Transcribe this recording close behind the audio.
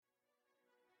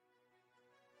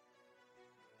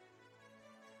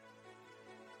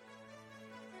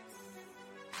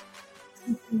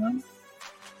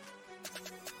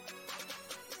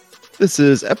This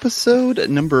is episode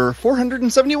number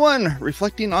 471,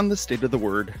 reflecting on the state of the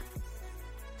word.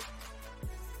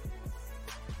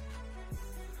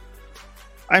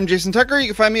 I'm Jason Tucker. You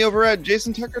can find me over at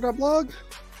jasontucker.blog.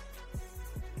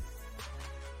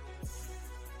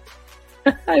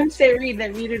 I'm Sarah Reed, and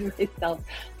I muted myself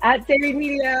at Sarah Reed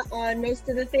Media on most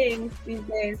of the things these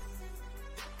days.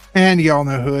 And y'all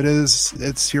know who it is.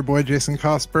 It's your boy Jason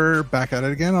Cosper, back at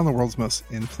it again on the world's most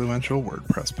influential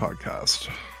WordPress podcast.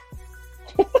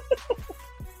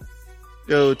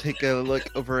 Go take a look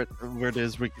over at where it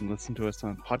is where you can listen to us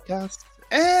on podcasts,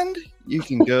 and you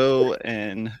can go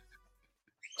and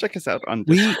check us out on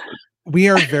we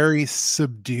are very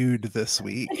subdued this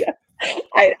week.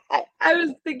 I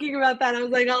was thinking about that. I was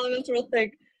like, all of us were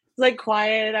like, it's like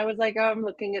quiet. I was like, oh, I'm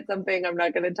looking at something. I'm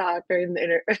not going to talk during the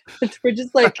internet. We're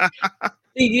just like,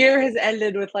 the year has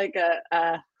ended with like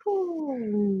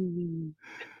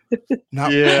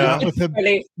not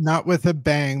with a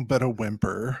bang, but a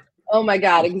whimper. Oh my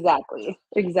God,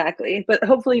 exactly. But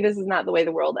hopefully this is not the way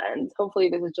the world ends. Hopefully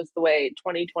this is just the way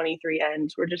 2023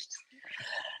 ends. We're just,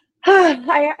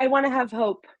 I want to have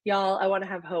hope, y'all. I want to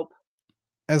have hope.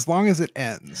 As long as it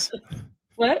ends.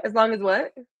 What? As long as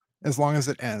what? As long as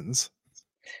it ends.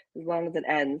 As long as it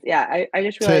ends. Yeah, I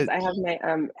just realized I have my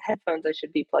headphones I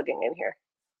should be plugging in here.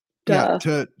 Duh.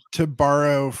 Yeah, to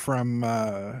borrow from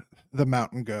the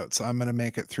mountain goats. I'm gonna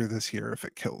make it through this year if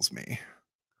it kills me.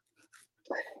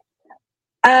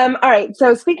 All right.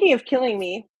 So speaking of killing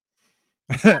me,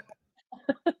 I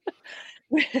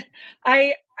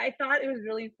thought it was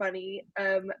really funny.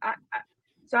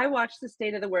 So I watched the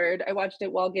State of the Word. I watched it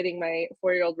while getting my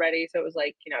 4-year-old ready. So it was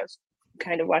like, I was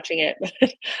kind of watching it.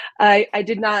 I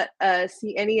did not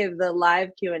see any of the live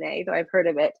Q&A, though I've heard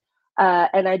of it.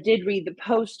 And I did read the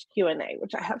post Q&A,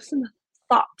 which I have some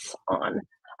thoughts on.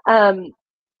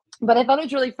 But I thought it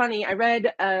was really funny. I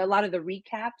read a lot of the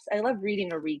recaps. I love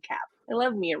reading a recap. I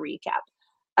love me a recap.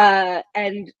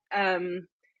 And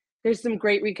there's some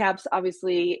great recaps.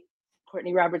 Obviously,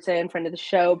 Courtney Robertson, friend of the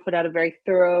show, put out a very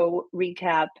thorough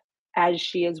recap, as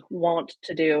she is wont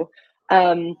to do.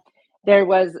 There's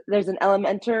an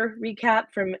Elementor recap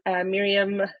from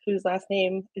Miriam, whose last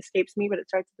name escapes me, but it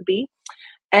starts with a B.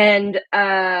 And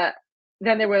then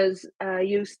there was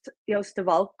Joost de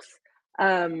Valk's,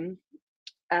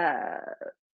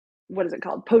 what is it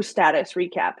called? Post status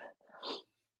recap.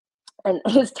 And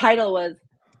his title was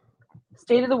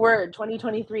State of the Word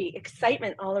 2023,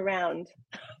 excitement all around.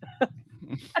 I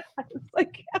was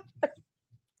like,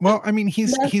 well, I mean,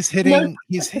 he's hitting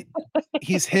his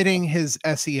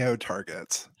SEO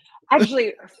targets.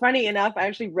 Actually, funny enough, I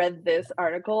actually read this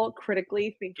article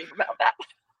critically thinking about that.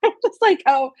 I'm just like,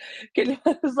 I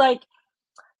was like,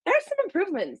 there's some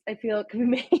improvements I feel can be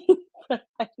made. But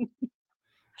I'm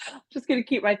just going to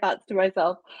keep my thoughts to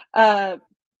myself.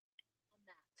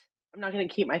 I'm not going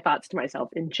to keep my thoughts to myself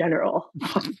in general,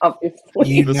 obviously.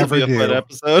 You never do. Fun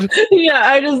episode. Yeah,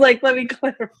 I just like, let me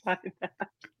clarify that.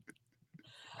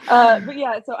 But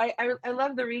yeah, so I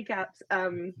love the recaps. I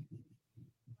actually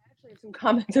have some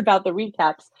comments about the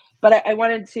recaps, but I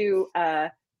wanted to,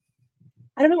 I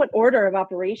don't know what order of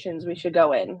operations we should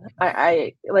go in.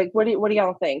 I like, what do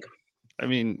y'all think? I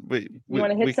mean, we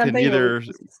want to hit we something? can either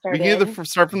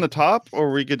start from the top,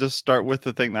 or we could just start with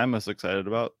the thing that I'm most excited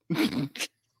about.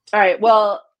 All right.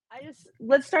 Well,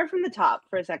 let's start from the top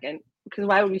for a second, because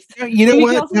why would we? You know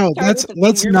what? No, let's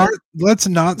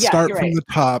not start from the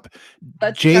top.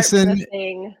 Jason,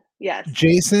 yes.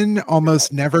 Jason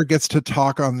almost never gets to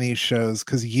talk on these shows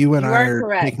because you and I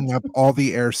are taking up all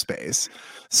the airspace.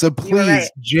 So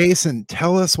please, Jason,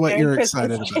 tell us what you're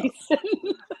excited about.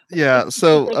 Yeah.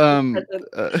 So,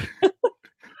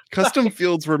 custom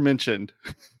fields were mentioned,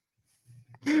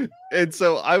 and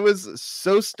so I was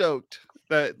so stoked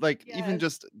that even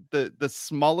just the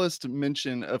smallest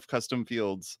mention of custom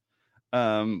fields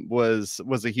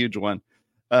was a huge one.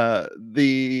 I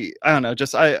don't know,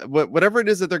 whatever it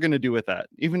is that they're going to do with that,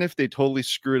 even if they totally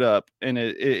screwed up, and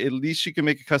at least you can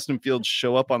make a custom field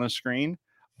show up on a screen,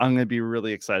 I'm going to be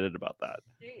really excited about that.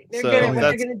 What they're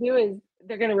going to do is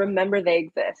they're going to remember they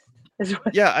exist.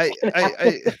 Yeah,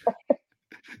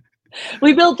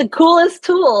 we built the coolest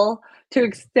tool to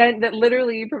extend that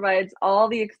literally provides all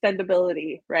the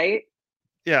extendability, right?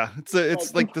 Yeah,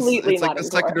 it's like the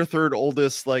second or third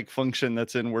oldest function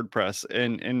that's in WordPress,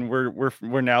 and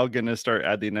we're now gonna start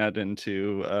adding that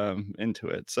into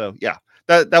it. So yeah,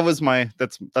 that's my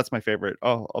favorite.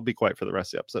 I'll be quiet for the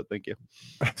rest of the episode. Thank you.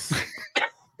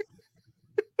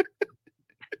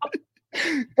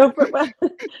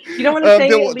 You don't want to say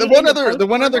the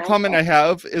one other comment I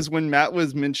have is when Matt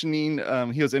was mentioning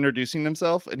he was introducing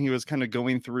himself and he was kind of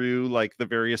going through like the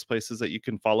various places that you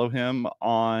can follow him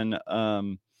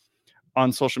on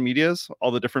social medias,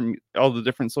 all the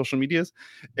different social medias,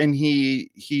 and he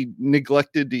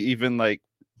neglected to even like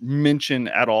mention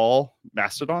at all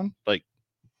Mastodon, like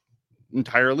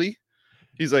entirely.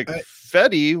 He's like,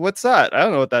 Fetty, what's that? I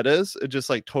don't know what that is. It just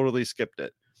like totally skipped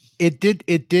it. It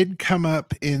did come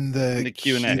up in the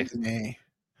Q&A.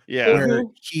 Yeah. Where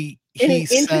he in an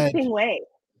said, interesting way.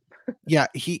 Yeah,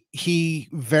 he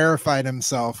verified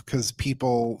himself because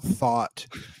people thought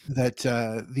that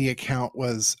the account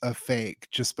was a fake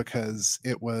just because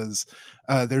it was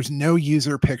there's no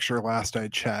user picture last I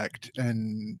checked,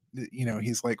 and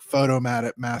he's like photomat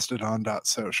at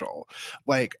mastodon.social.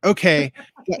 Like, okay,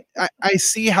 I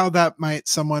see how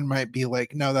someone might be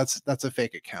like, no, that's a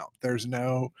fake account. There's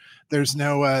no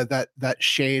that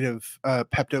shade of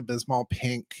Pepto-Bismol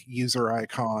pink user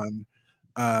icon.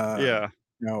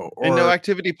 And no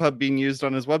activity pub being used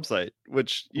on his website,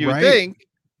 which you would think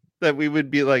that we would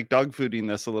be like dog fooding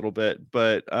this a little bit,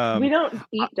 but we don't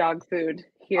eat dog food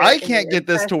here. I can't get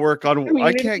this to work on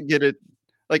community. I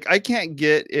can't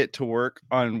get it to work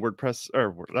on WordPress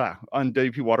or on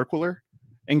WP Water Cooler,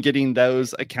 and getting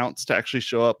those accounts to actually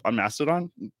show up on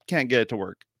Mastodon. Can't get it to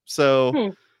work.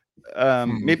 So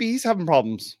maybe he's having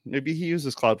problems. Maybe he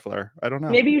uses Cloudflare. I don't know.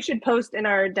 Maybe you should post in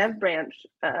our dev branch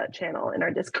channel in our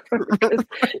Discord, because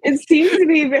it seems to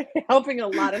be helping a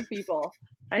lot of people.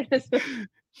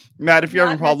 Matt, if you're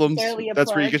having problems,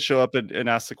 that's where you can show up and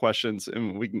ask the questions,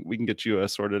 and we can get you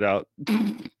sorted out.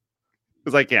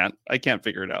 Because I can't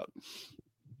figure it out.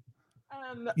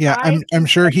 I'm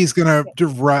sure he's gonna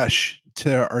rush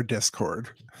to our Discord.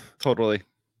 Totally.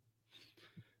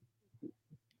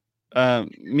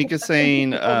 Mika's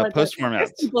saying post formats.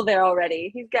 There's people there already.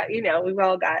 He's got, we've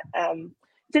all got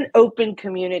it's an open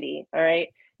community. All right.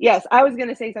 Yes, I was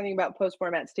gonna say something about post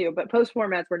formats too, but post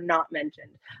formats were not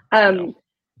mentioned. No.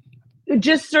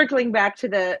 Just circling back to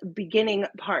the beginning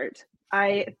part,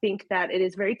 I think that it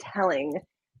is very telling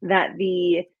that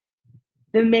the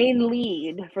main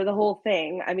lead for the whole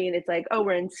thing, I mean, it's like, oh,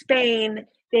 we're in Spain,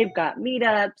 they've got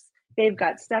meetups, they've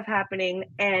got stuff happening,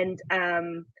 and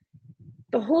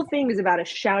the whole thing is about a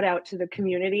shout out to the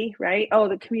community, right? Oh,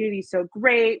 the community's so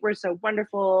great, we're so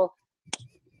wonderful.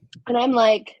 And I'm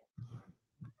like,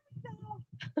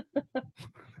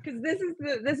 because this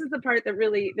is the part that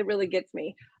really gets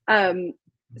me.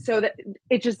 So that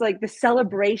it's just like the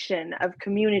celebration of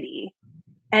community,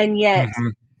 and yet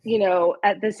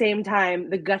at the same time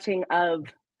the gutting of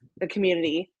the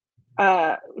community,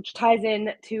 which ties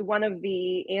in to one of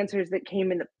the answers that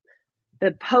came in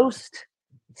the post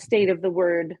state of the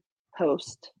word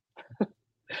post,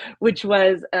 which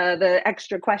was the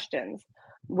extra questions,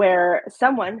 where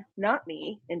someone, not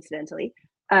me incidentally,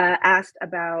 asked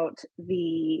about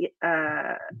the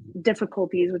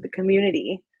difficulties with the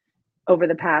community over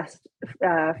the past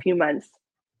few months.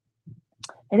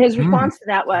 And his response to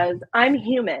that was, I'm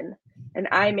human and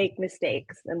I make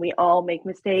mistakes, and we all make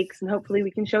mistakes, and hopefully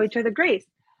we can show each other grace,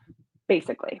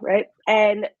 basically, right?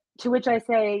 And to which I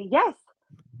say, yes,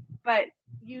 but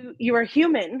you are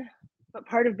human, but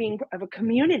part of being of a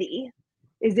community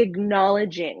is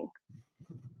acknowledging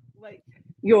like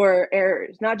your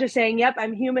errors, not just saying, yep,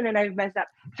 I'm human and I've messed up.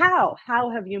 How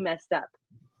have you messed up?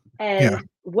 And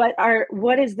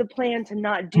what is the plan to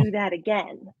not do that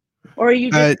again? Or are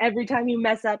you just every time you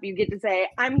mess up, you get to say,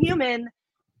 I'm human,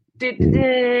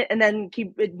 and then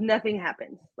nothing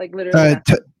happens, like literally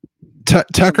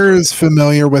Tucker is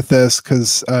familiar with this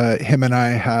because him and I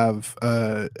have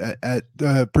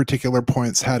at particular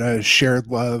points had a shared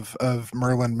love of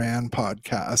Merlin Mann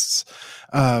podcasts.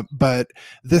 But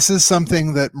this is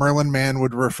something that Merlin Mann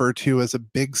would refer to as a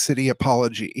big city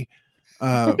apology.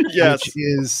 Yes. Which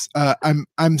is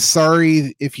I'm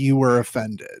sorry if you were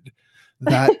offended.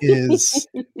 That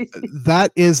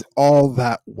is all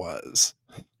that was.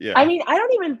 Yeah. I mean, I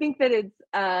don't even think that it's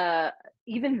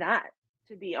even that,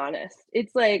 to be honest.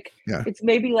 It's like it's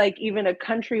maybe like even a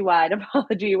countrywide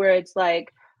apology where it's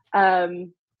like,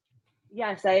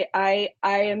 yes, I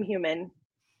am human.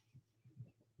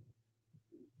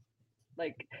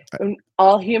 Like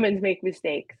all humans make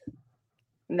mistakes.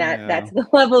 And that's the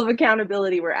level of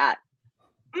accountability we're at.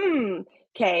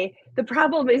 Okay. The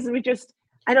problem is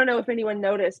I don't know if anyone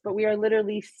noticed, but we are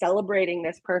literally celebrating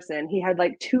this person. He had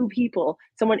like two people.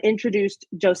 Someone introduced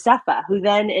Josepha, who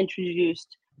then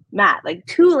introduced Matt, like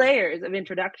 2 layers of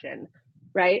introduction,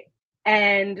 right?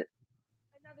 And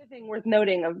another thing worth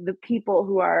noting of the people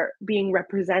who are being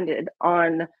represented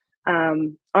on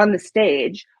the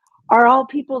stage are all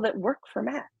people that work for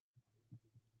Matt.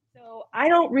 So I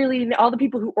don't really know all the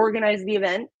people who organized the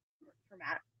event work for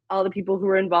Matt. All the people who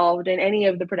were involved in any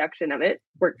of the production of it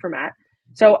work for Matt.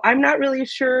 So I'm not really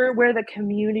sure where the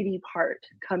community part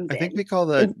comes in. I think we call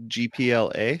that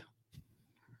GPLA.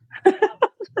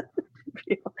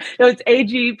 No, it's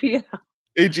AGPL.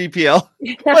 AGPL.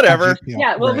 Whatever.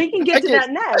 Yeah, well, we can get to that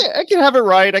next. I can have it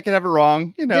right. I can have it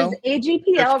wrong. You know. Does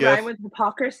AGPL rhyme with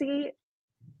hypocrisy?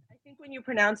 I think when you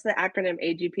pronounce the acronym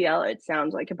AGPL, it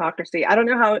sounds like hypocrisy. I don't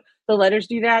know how the letters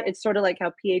do that. It's sort of like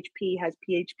how PHP has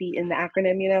PHP in the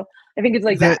acronym, you know? I think it's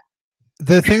like that.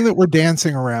 The thing that we're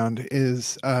dancing around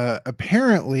is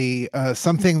apparently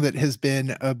something that has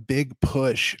been a big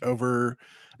push over,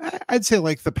 I'd say,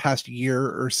 like the past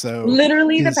year or so.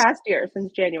 Literally the past year,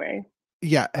 since January.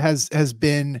 Yeah, has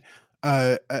been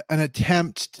an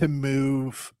attempt to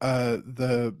move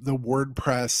the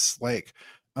WordPress, like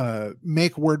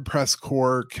make WordPress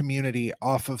core community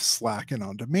off of Slack and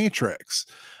onto Matrix.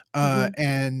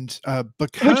 And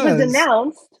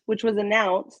because which was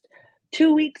announced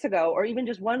 2 weeks ago, or even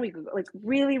just 1 week ago, like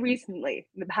really recently,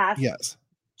 in the past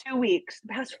 2 weeks, the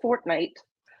past fortnight,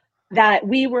 that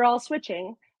we were all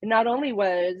switching. And not only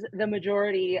was the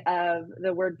majority of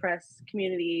the WordPress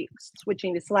community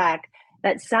switching to Slack,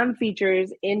 that some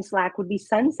features in Slack would be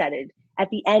sunsetted at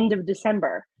the end of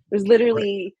December. It was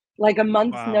literally like a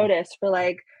month's notice for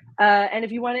like, and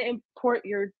if you want to import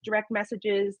your direct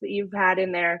messages that you've had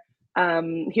in there,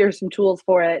 here's some tools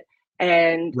for it.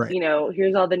 And, you know,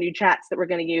 here's all the new chats that we're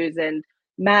going to use. And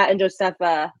Matt and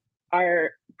Josefa, our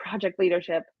project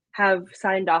leadership, have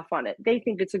signed off on it. They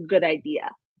think it's a good idea.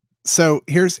 So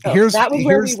here's the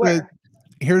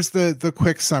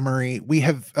quick summary. We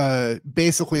have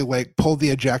basically like pulled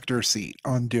the ejector seat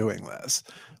on doing this.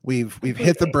 We've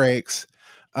hit the brakes.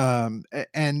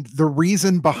 And the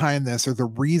reason behind this, or the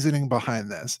reasoning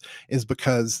behind this, is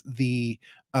because the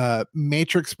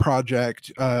Matrix project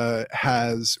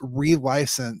has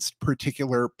relicensed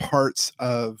particular parts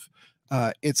of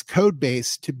its code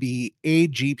base to be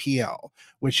AGPL,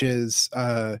 which is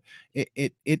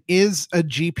it is a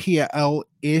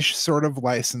GPL-ish sort of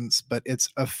license, but it's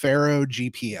a Pharo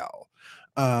GPL.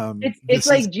 It's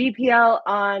like GPL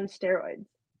on steroids.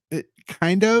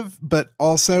 Kind of, but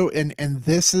also, and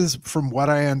this is, from what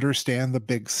I understand, the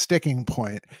big sticking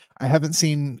point. I haven't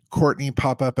seen Courtney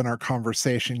pop up in our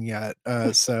conversation yet,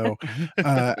 so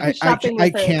I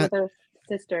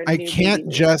can't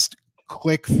just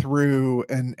click through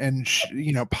and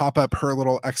you know, pop up her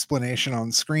little explanation on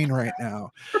screen right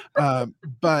now.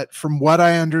 But from what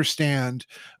I understand,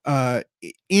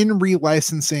 in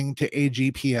relicensing to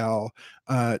AGPL,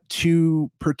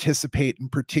 to participate in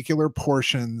particular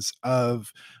portions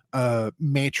of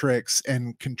Matrix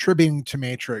and contributing to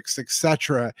Matrix,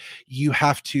 etc., you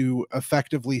have to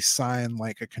effectively sign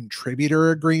like a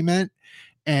contributor agreement.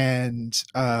 And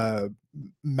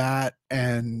Matt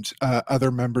and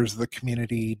other members of the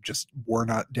community just were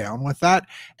not down with that.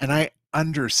 And I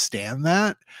understand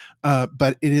that,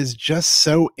 but it is just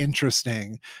so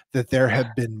interesting that there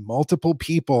have been multiple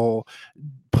people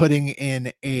putting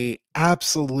in a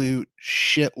absolute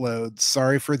shitload,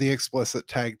 sorry for the explicit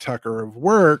tag Tucker, of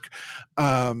work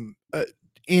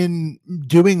in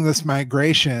doing this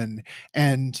migration.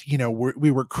 And you know,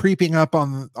 we were creeping up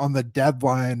on the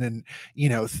deadline, and you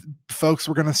know, folks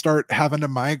were going to start having to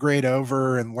migrate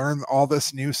over and learn all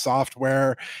this new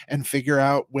software and figure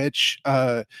out which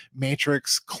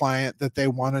Matrix client that they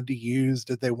wanted to use.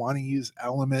 Did they want to use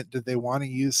Element? Did they want to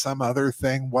use some other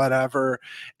thing, whatever?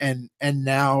 And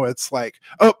now it's like,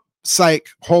 oh, psych,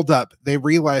 hold up, they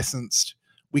relicensed.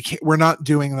 We're not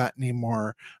doing that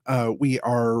anymore. We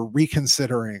are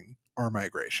reconsidering our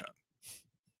migration.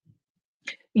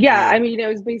 Yeah, I mean, it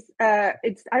was I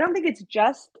don't think it's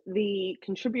just the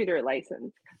contributor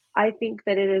license. I think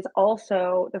that it is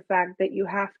also the fact that you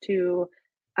have to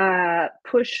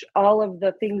push all of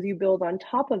the things you build on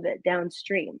top of it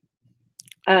downstream.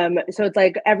 So it's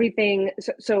like everything.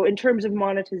 So in terms of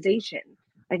monetization,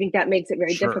 I think that makes it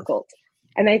very difficult.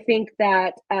 And I think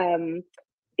that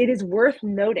it is worth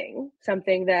noting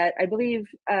something that I believe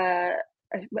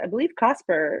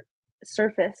Cosper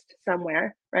surfaced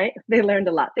somewhere, right? They learned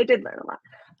a lot. They did learn a lot.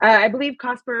 I believe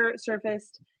Cosper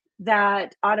surfaced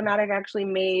that Automattic actually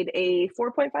made a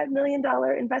 $4.5 million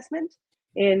investment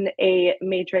in a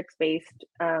Matrix-based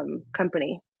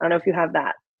company. I don't know if you have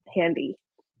that handy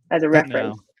as a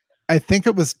reference. I think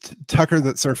it was Tucker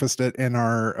that surfaced it in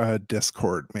our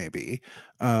Discord, maybe.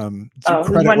 One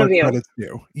of you.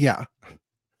 Yeah.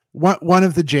 One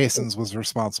of the Jasons was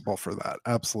responsible for that.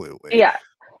 Absolutely. Yeah.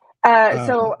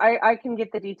 So I can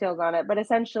get the details on it, but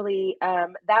essentially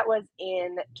that was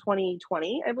in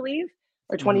 2020, I believe,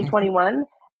 or 2021.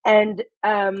 And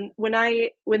when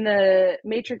the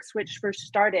Matrix Switch first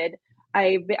started,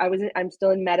 I'm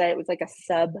still in Meta. It was like a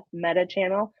sub Meta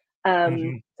channel. So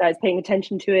I was paying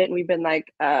attention to it, and we've been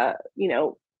like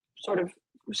sort of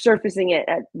surfacing it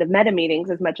at the Meta meetings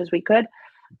as much as we could.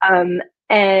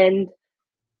 And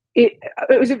it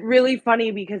was really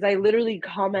funny because I literally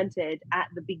commented at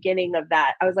the beginning of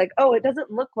that. I was like, oh, it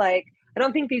doesn't look like, I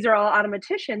don't think these are all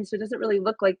automaticians, so it doesn't really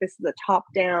look like this is a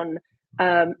top-down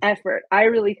effort. I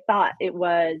really thought it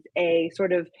was a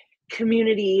sort of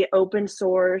community, open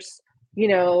source,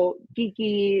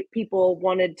 geeky people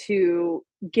wanted to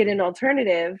get an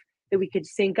alternative that we could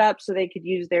sync up so they could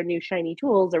use their new shiny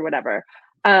tools or whatever.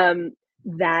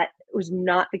 That was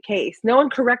not the case. No one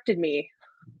corrected me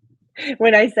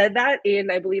when I said that, and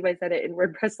I believe I said it in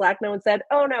WordPress Slack. No one said,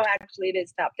 oh no, actually it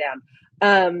is top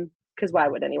down. Because why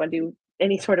would anyone do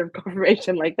any sort of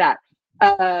confirmation like that?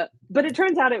 But it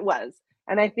turns out it was.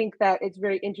 And I think that it's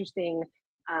very interesting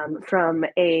from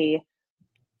a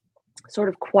sort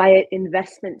of quiet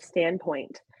investment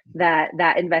standpoint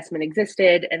that investment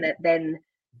existed, and that then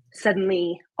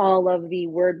suddenly all of the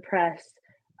WordPress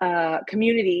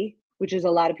community, which is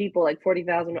a lot of people, like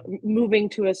 40,000, moving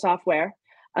to a software,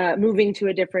 moving to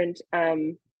a different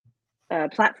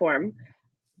platform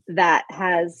that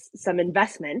has some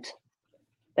investment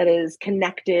that is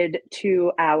connected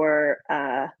to our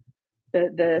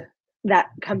that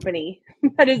company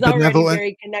that is already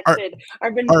very connected.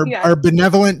 Our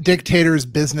benevolent dictator's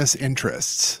business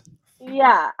interests.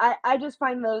 Yeah, I just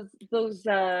find those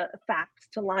facts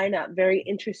to line up very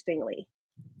interestingly.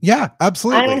 Yeah,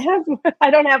 absolutely. I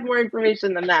don't have more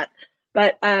information than that,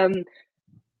 but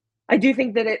I do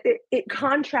think that it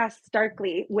contrasts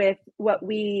starkly with what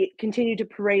we continue to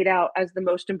parade out as the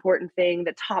most important thing,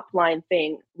 the top line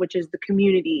thing, which is the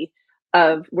community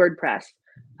of WordPress.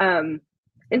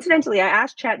 Incidentally, I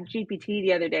asked ChatGPT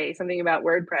the other day something about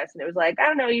WordPress, and it was like, I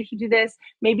don't know, you should do this.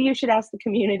 Maybe you should ask the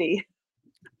community.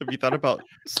 Have you thought about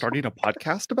starting a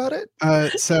podcast about it?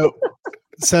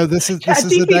 So this is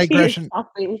a digression.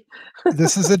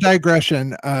 This is a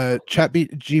digression.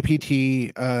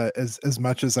 ChatGPT, as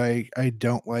much as I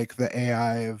don't like the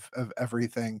AI of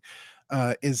everything,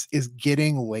 is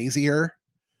getting lazier.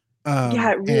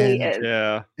 Yeah, it really is.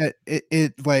 Yeah.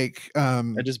 It like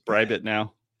I just bribe it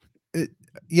now.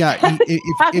 Yeah.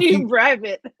 How do you bribe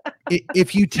it?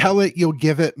 If you tell it you'll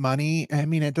give it money, I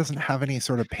mean, it doesn't have any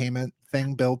sort of payment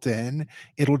thing built in.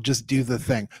 It'll just do the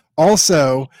thing.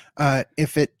 Also,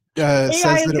 if it says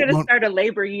that it won't start a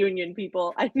labor union,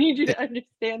 people. I need you to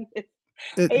understand this.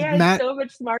 AI is so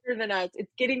much smarter than us.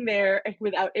 It's getting there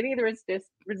without any of the resistance.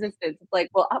 It's like,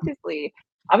 well, obviously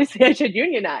I should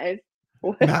unionize.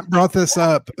 Matt brought this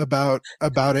up about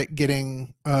it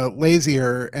getting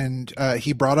lazier, and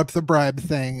he brought up the bribe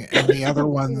thing. And the other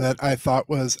one that I thought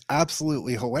was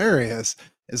absolutely hilarious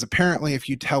is apparently if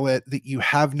you tell it that you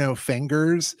have no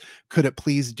fingers, could it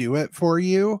please do it for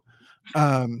you?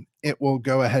 It will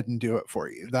go ahead and do it for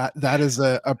you. That is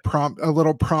a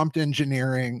little prompt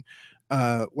engineering.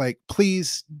 Like,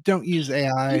 please don't use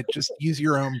AI, just use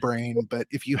your own brain. But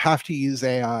if you have to use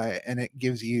AI and it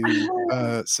gives you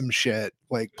some shit,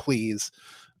 like, please,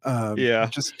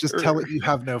 just tell it you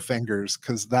have no fingers,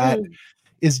 because that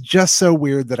is just so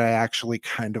weird that I actually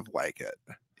kind of like it.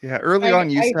 Yeah, early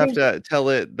on, you used to have to tell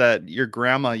it that your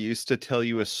grandma used to tell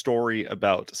you a story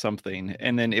about something,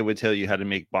 and then it would tell you how to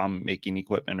make bomb making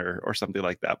equipment or something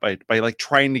like that by like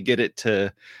trying to get it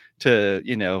to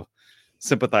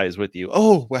sympathize with you.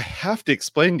 Oh, I have to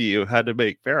explain to you how to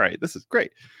make ferrite. This is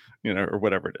great, or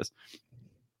whatever it is.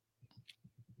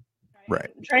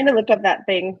 Right. I'm trying to look up that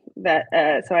thing that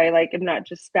so I am not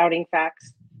just spouting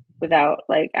facts without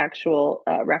actual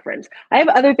reference. I have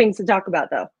other things to talk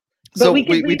about though. But so we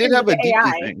did have a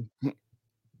Deeply thing.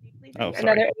 Oh, sorry.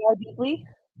 Another AI Deeply.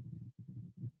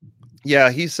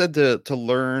 Yeah, he said to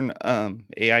learn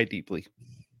AI deeply.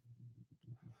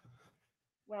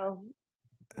 Well,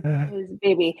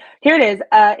 baby, here it is.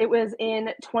 It was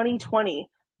in 2020.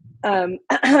 I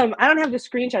don't have the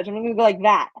screenshot. I'm gonna go like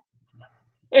that.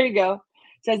 There you go.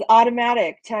 It says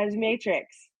automatic times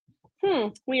matrix.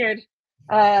 Weird.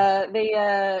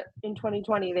 They in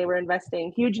 2020 they were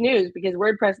investing. Huge news, because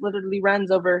WordPress literally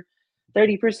runs over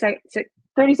 36%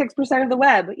 of the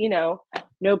web.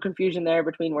 No confusion there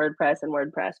between WordPress and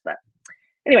WordPress. But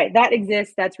anyway, that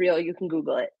exists. That's real. You can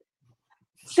Google it.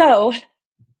 So,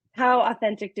 how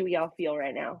authentic do we all feel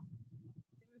right now?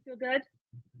 Do we feel good?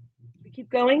 We keep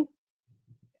going?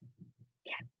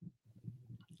 Yeah.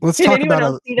 Let's Did talk anyone about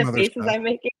else see the faces I'm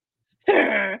making?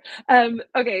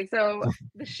 Okay, so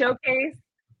the showcase,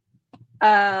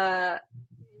 uh,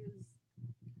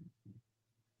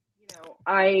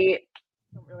 I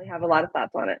don't really have a lot of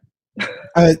thoughts on it.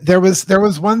 There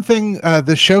was one thing.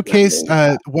 The showcase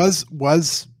was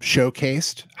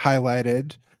showcased,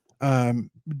 highlighted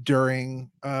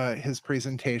during his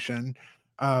presentation,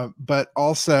 but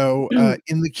also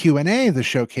in the Q&A, the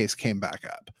showcase came back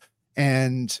up.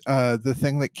 And the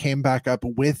thing that came back up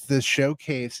with the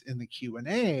showcase in the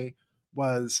Q&A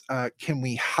was, can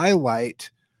we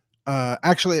highlight?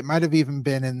 Actually, it might have even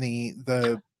been in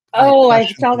the I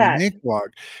saw that. Make blog.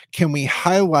 Can we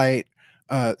highlight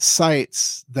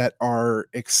sites that are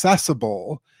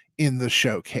accessible in the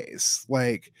showcase?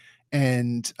 Like,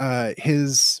 and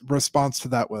his response to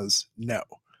that was no.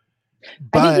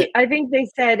 But I think they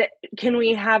said, can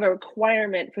we have a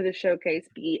requirement for the showcase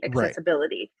be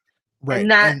accessibility? Right.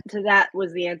 And to that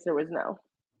was the answer was no.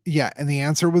 Yeah, and the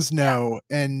answer was no.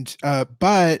 Yeah. And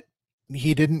but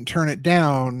he didn't turn it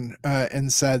down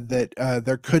and said that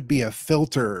there could be a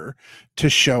filter to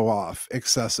show off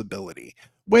accessibility,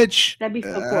 which that'd be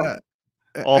so cool.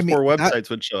 All four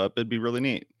websites would show up. It'd be really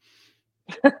neat.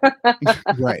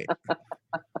 Right.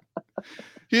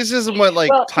 He just doesn't want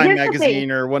like Time Magazine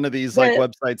or one of these like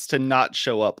websites to not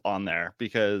show up on there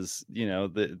because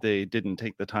they didn't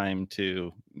take the time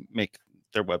to make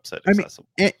their website accessible.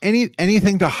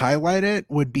 Anything to highlight it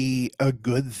would be a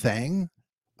good thing.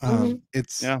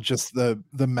 It's just the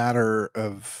matter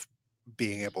of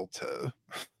being able to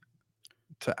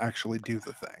actually do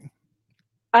the thing.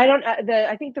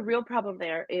 I think the real problem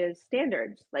there is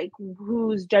standards. Like,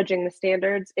 who's judging the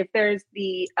standards? If there's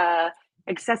the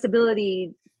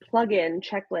accessibility plugin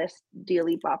checklist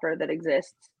dealy bopper that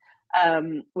exists,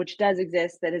 which does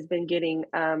exist, that has been getting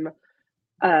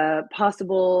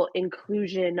possible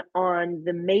inclusion on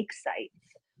the Make sites.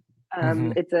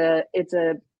 It's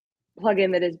a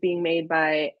plugin that is being made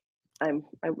by I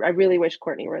really wish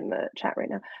Courtney were in the chat right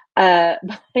now. By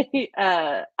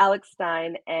Alex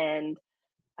Stein and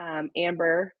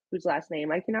Amber, whose last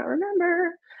name I cannot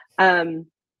remember.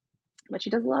 But she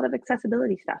does a lot of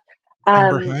accessibility stuff.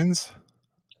 Amber Hines?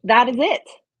 That is it.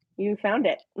 You found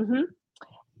it. So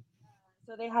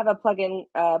they have a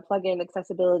plugin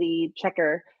accessibility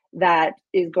checker that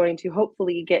is going to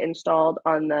hopefully get installed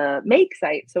on the Make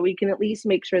site, so we can at least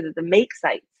make sure that the Make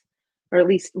sites, or at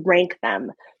least rank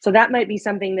them. So that might be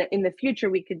something that in the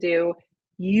future we could do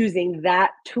using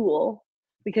that tool,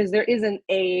 because there isn't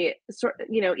a sort,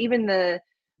 even the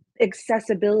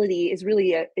accessibility is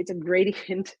really it's a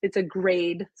gradient. It's a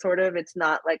grade, sort of. It's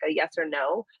not like a yes or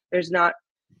no. There's not,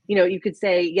 you could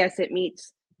say, yes, it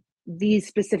meets these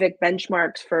specific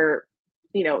benchmarks for,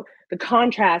 the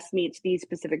contrast meets these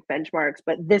specific benchmarks,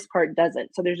 but this part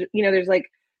doesn't. So there's like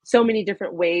so many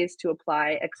different ways to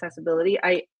apply accessibility.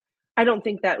 I don't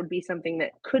think that would be something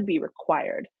that could be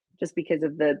required just because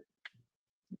of the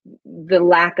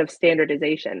lack of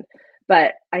standardization.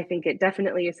 But I think it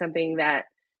definitely is something that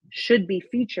should be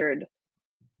featured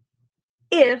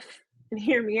if, and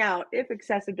hear me out, if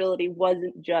accessibility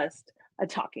wasn't just a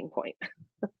talking point,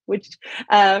 which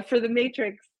for the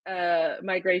Matrix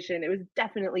migration, it was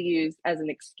definitely used as an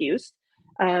excuse.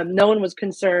 No one was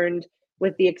concerned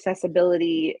with the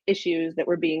accessibility issues that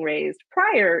were being raised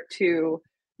prior to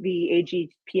the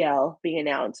AGPL being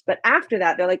announced. But after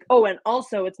that, they're like, oh, and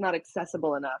also it's not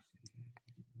accessible enough.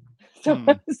 So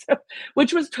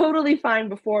which was totally fine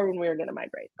before when we were going to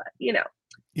migrate, but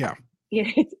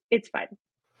it's fine.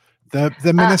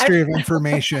 The Ministry of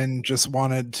Information just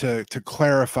wanted to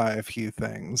clarify a few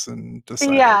things and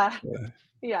decided.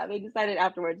 They decided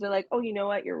afterwards. They're like, oh, you know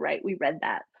what? You're right. We read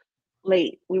that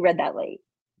late. Okay,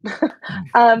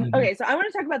 so I want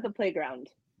to talk about the playground.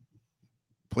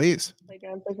 Please.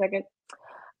 Playground for a second.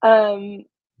 I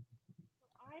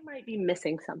might be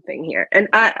missing something here, and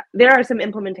there are some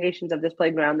implementations of this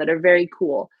playground that are very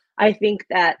cool. I think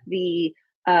that the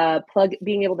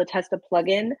being able to test a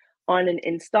plugin on an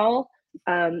install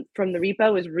from the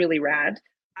repo is really rad.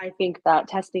 I think that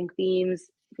testing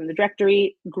themes from the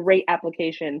directory, great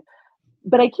application.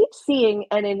 But I keep seeing,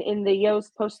 and in the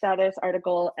Yoast post status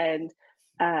article, and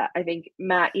I think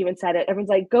Matt even said it, everyone's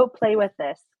like, go play with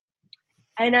this.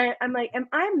 And I'm like, am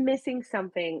I missing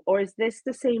something? Or is this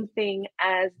the same thing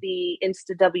as the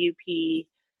InstaWP,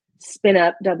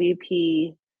 SpinUp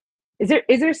WP? Is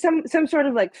there some sort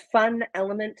of like fun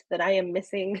element that I am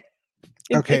missing?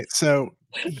 Okay, so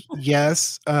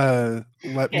yes,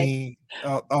 let me.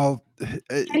 I'll.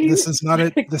 This is not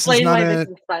a. This is not a. This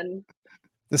is fun.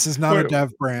 This is not a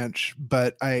dev branch,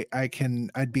 but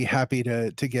I'd be happy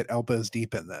to get elbows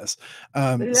deep in this.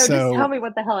 Just tell me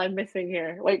what the hell I'm missing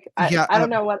here. Like, I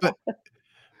don't know what.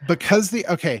 Because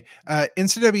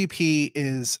InstaWP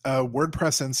is a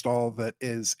WordPress install that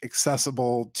is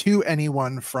accessible to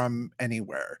anyone from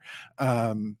anywhere.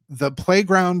 The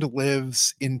playground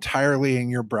lives entirely in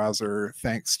your browser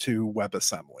thanks to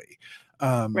WebAssembly.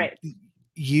 Right.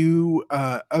 You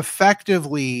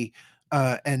effectively,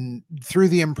 and through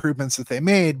the improvements that they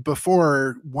made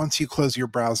before, once you close your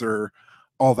browser,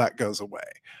 all that goes away.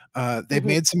 They've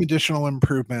made some additional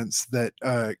improvements that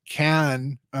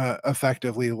can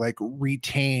effectively like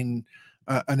retain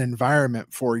an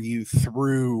environment for you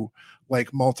through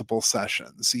like multiple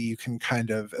sessions. So you can kind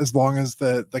of, as long as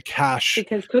the cache,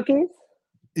 because cookies,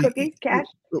 cache,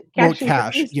 well,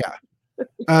 cache,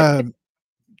 yeah.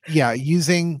 Yeah,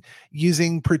 using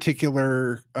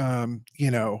particular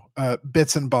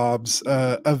bits and bobs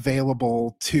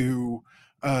available to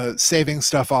saving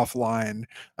stuff offline.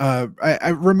 I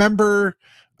remember.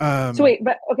 So wait,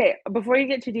 but okay, before you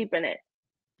get too deep in it.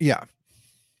 Yeah.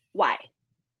 Why?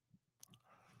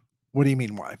 What do you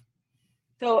mean why?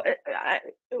 So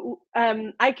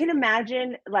I can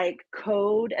imagine like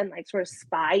code and like sort of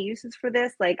spy uses for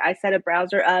this. Like I set a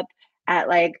browser up at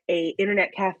like a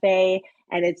internet cafe,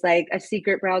 and it's like a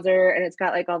secret browser, and it's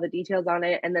got like all the details on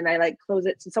it, and then I like close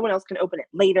it so someone else can open it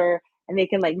later and they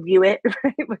can like view it.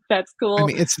 Right? That's cool. I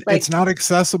mean, it's not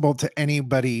accessible to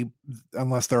anybody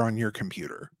unless they're on your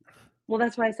computer. Well,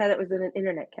 that's why I said it was in an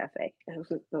internet cafe.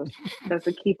 That's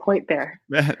a key point there.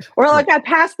 Or like I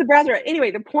passed the browser.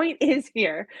 Anyway, the point is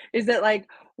that like,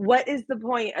 what is the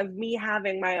point of me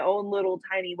having my own little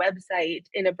tiny website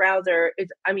in a browser?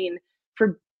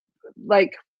 For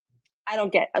like, I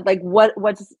don't get like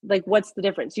what's the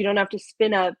difference? You don't have to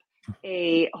spin up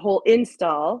a whole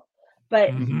install,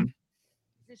 but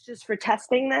it's just for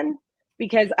testing then?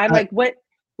 Because I'm like, what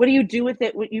do you do with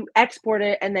it? You export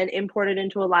it and then import it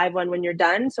into a live one when you're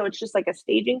done. So it's just like a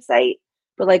staging site,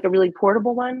 but like a really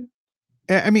portable one.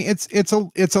 I mean, it's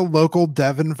a local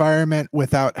dev environment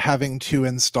without having to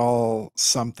install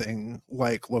something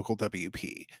like local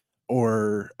WP,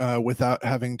 or without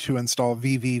having to install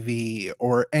VVV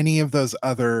or any of those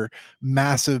other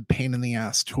massive pain in the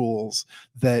ass tools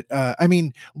that, I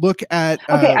mean, look at.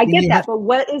 Okay, I get that, but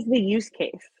what is the use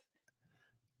case?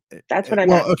 That's what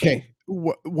I'm asking. Okay.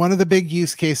 One of the big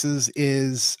use cases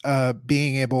is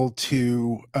being able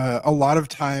to, a lot of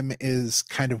time is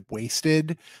kind of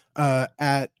wasted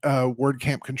at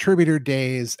WordCamp contributor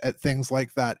days, at things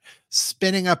like that,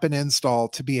 spinning up an install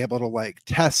to be able to like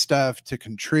test stuff, to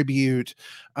contribute.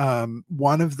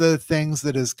 One of the things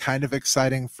that is kind of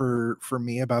exciting for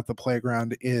me about the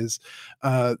playground is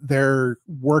they're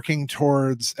working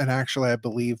towards, and actually I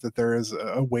believe that there is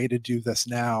a way to do this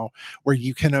now, where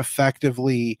you can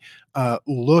effectively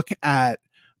look at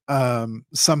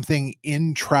something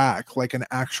in track, like an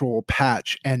actual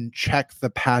patch, and check the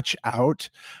patch out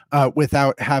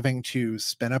without having to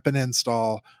spin up an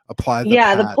install, apply the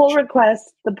patch. The pull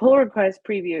request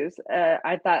previews.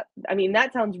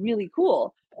 That sounds really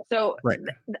cool. So right.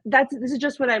 This is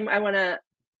just what I want to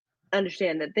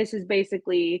understand, that this is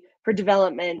basically for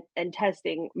development and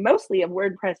testing, mostly of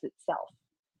WordPress itself.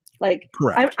 Like,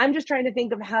 I'm just trying to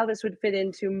think of how this would fit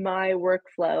into my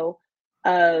workflow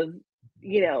of,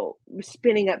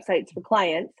 spinning up sites for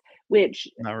clients, which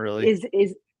not really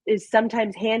is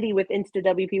sometimes handy with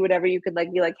InstaWP, whatever. You could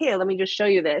like be like, hey, let me just show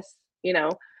you this, Right.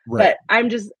 But I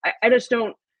just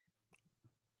can't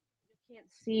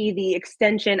see the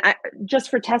extension.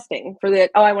 Just for testing,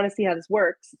 I want to see how this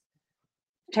works.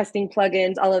 Testing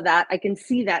plugins, all of that, I can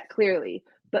see that clearly.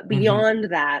 But beyond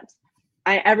that,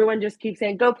 everyone just keeps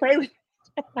saying, go play with it.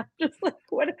 I'm just like,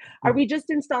 what are we just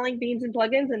installing themes and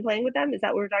plugins and playing with them? Is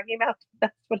that what we're talking about?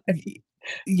 That's what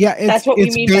that's what we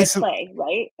mean by play,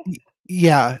 right?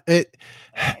 Yeah.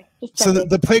 So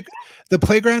the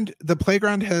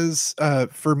playground has,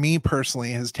 for me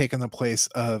personally, has taken the place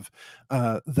of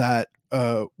that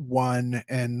one,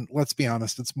 and let's be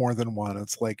honest, it's more than one.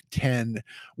 It's like 10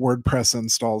 WordPress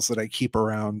installs that I keep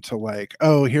around to like,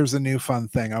 oh, here's a new fun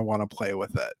thing, I want to play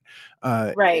with it.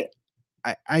 Right.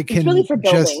 I can it's really for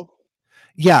building.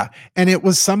 Yeah. And it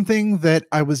was something that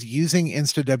I was using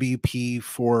InstaWP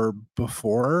for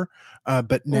before,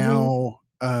 but now,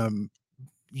 I'm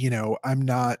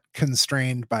not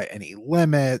constrained by any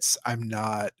limits. I'm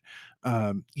not,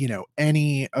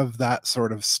 any of that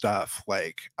sort of stuff.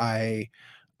 Like I,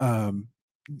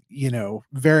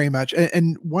 very much.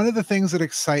 And one of the things that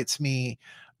excites me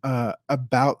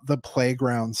about the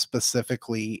playground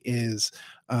specifically is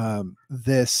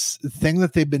this thing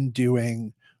that they've been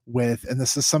doing with, and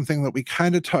this is something that we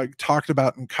kind of talked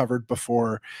about and covered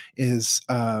before, is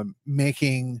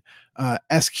making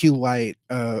SQLite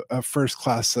a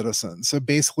first-class citizen. So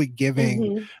basically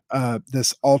giving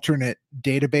this alternate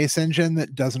database engine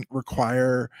that doesn't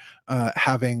require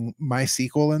having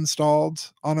MySQL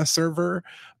installed on a server.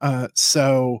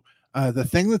 So the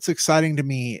thing that's exciting to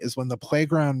me is when the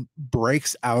playground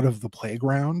breaks out of the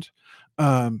playground,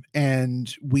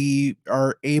 and we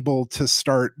are able to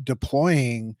start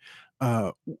deploying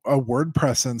a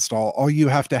WordPress install. All you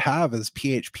have to have is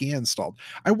PHP installed.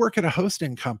 I work at a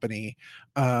hosting company.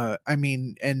 I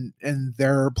mean, and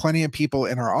there are plenty of people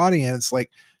in our audience,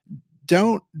 like,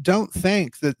 don't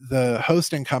think that the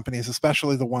hosting companies,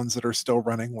 especially the ones that are still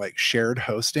running like shared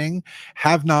hosting,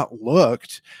 have not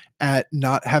looked at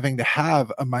not having to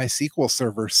have a MySQL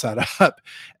server set up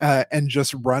and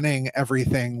just running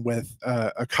everything with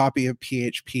a copy of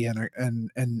PHP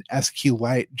and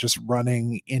SQLite just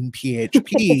running in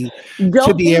PHP.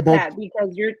 Don't be able that,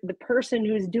 because you're the person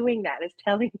who's doing that is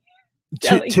telling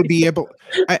to be able.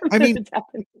 I mean,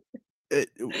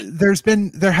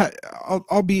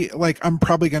 I'll be like, I'm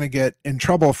probably going to get in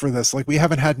trouble for this. Like, we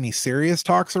haven't had any serious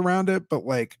talks around it, but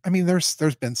like, I mean,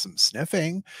 there's been some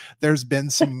sniffing. There's been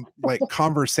some like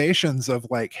conversations of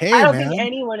like, hey, I don't think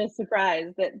anyone is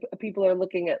surprised that people are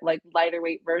looking at like lighter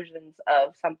weight versions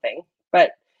of something,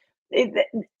 but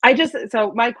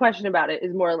so my question about it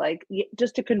is more like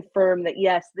just to confirm that,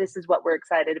 yes, this is what we're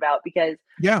excited about, because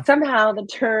somehow the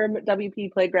term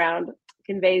WP Playground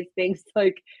conveys things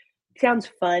like, sounds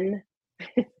fun.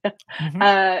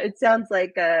 It sounds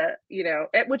like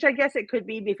which I guess it could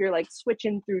be if you're like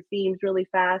switching through themes really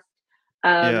fast.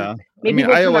 Maybe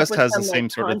iOS has the same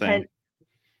sort of thing.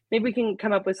 Maybe we can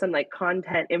come up with some like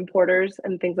content importers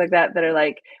and things like that are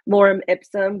like lorem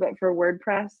ipsum but for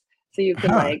WordPress, so you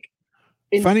can like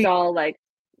install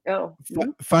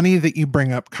funny that you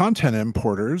bring up content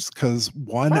importers, because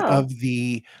one of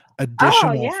the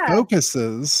additional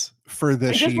focuses for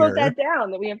this year, I just wrote that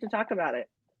down, that we have to talk about it,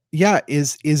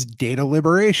 is data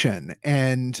liberation.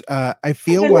 And I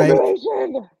feel like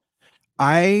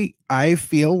I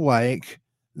feel like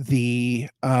the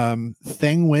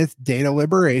thing with data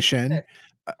liberation,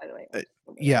 I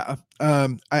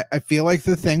feel like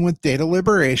the thing with data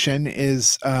liberation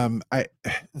is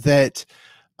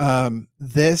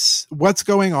what's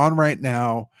going on right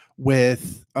now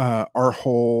with our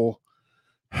whole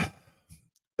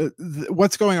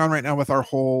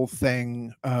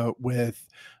thing with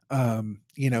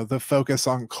the focus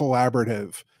on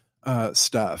collaborative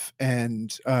stuff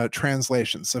and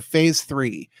translation. So phase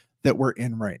 3 that we're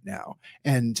in right now,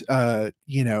 and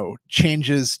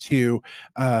changes to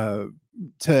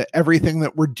everything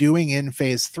that we're doing in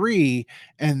phase 3.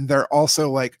 And they're also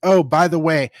like, oh, by the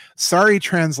way, sorry,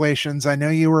 translations, I know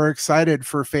you were excited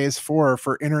for phase 4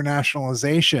 for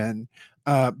internationalization,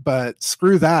 but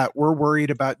screw that. We're worried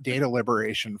about data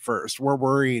liberation first. We're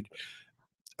worried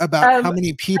about how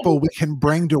many people we can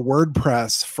bring to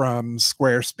WordPress from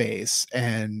Squarespace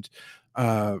and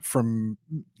from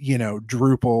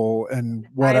Drupal and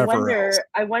whatever.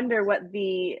 I wonder what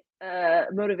the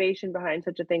motivation behind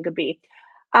such a thing could be.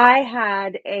 I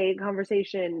had a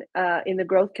conversation in the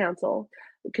Growth Council,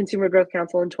 Consumer Growth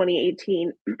Council in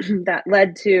 2018 that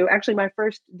led to actually my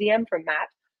first DM from Matt,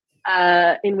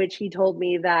 in which he told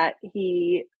me that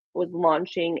he was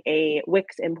launching a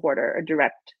Wix importer, a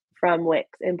direct from Wix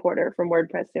importer from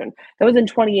WordPress soon. That was in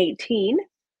 2018,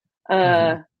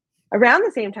 around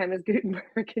the same time as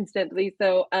Gutenberg, incidentally.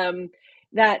 So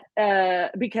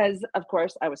because of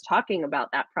course I was talking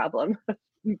about that problem,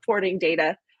 importing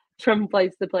data from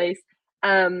place to place.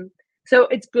 So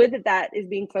it's good that is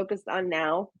being focused on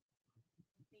now.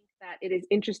 I think that it is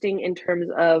interesting in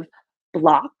terms of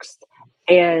blocks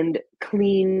and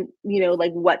clean,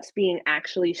 like what's being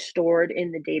actually stored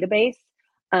in the database,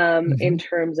 in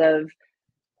terms of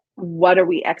what are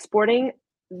we exporting.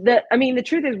 The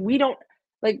truth is we don't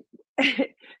like,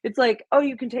 it's like, oh,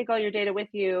 you can take all your data with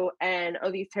you, and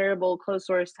these terrible closed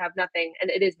source have nothing. And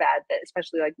it is bad that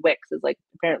especially like Wix is like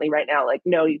apparently right now, like,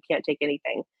 no, you can't take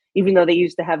anything, even though they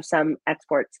used to have some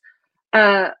exports.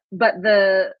 But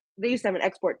they used to have an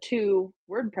export to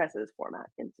WordPress's format,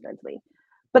 incidentally.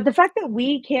 But the fact that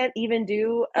we can't even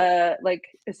do like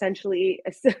essentially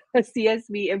a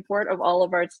CSV import of all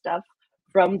of our stuff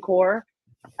from core,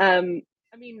 I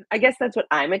guess that's what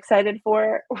I'm excited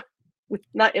for.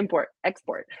 Not import,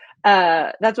 export.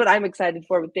 That's what I'm excited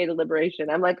for with data liberation.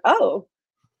 I'm like, oh,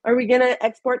 are we gonna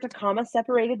export to comma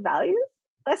separated values?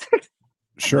 That's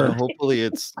sure. Hopefully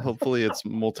it's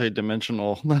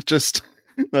multi-dimensional, not just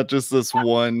this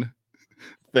one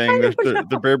thing. There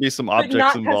better be some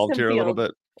objects involved here field. A little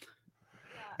bit.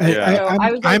 Yeah. So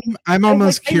I was like, I'm I was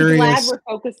almost like, I'm glad curious. we're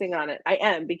focusing on it. I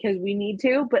am, because we need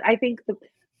to. But I think the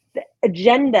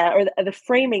agenda or the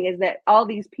framing is that all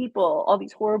these people, all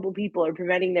these horrible people, are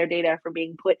preventing their data from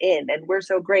being put in, and we're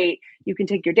so great. You can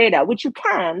take your data, which you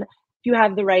can if you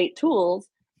have the right tools.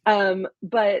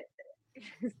 But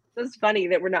it's funny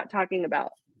that we're not talking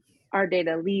about our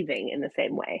data leaving in the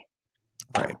same way.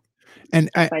 Right. And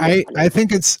I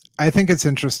think it's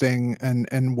interesting,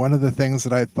 and one of the things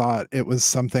that I thought, it was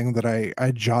something that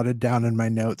I jotted down in my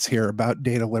notes here about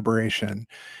data liberation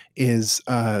is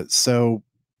so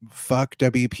fuck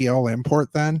WPL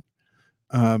import then,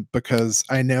 because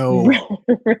I know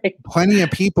right. plenty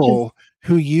of people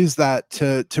who use that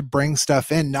to bring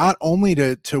stuff in, not only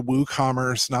to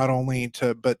WooCommerce, not only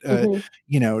to, but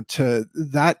you know, to,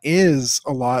 that is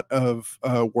a lot of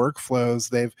workflows.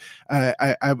 They've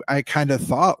I kind of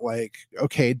thought like,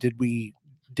 okay, did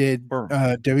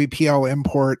WPL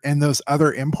import and those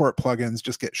other import plugins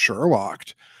just get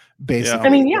Sherlocked basically? I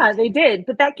mean, yeah, they did,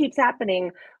 but that keeps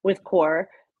happening with Core.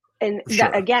 And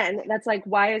that, again, that's like,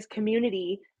 why is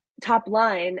community top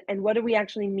line, and what do we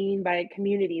actually mean by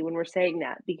community when we're saying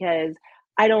that? Because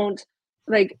I don't,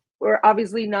 like, we're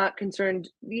obviously not concerned.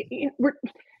 We're,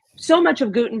 so much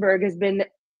of Gutenberg has been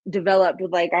developed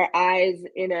with like our eyes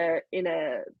in a what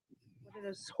are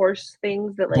those horse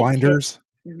things that like blinders,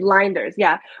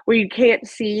 yeah, where you can't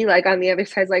see, like on the other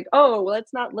side, like, oh, well,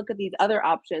 let's not look at these other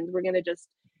options, we're going to just,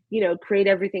 you know, create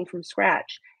everything from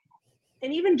scratch.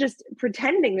 And even just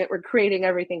pretending that we're creating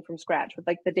everything from scratch with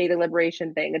like the data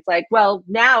liberation thing, it's like, well,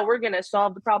 now we're going to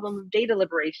solve the problem of data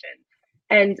liberation.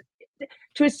 And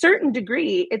to a certain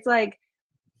degree, it's like,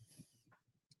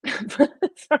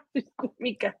 sorry,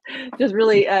 Mika just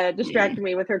really distracted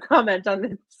me with her comment on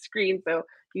the screen. So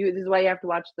this is why you have to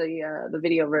watch the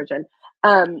video version.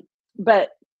 But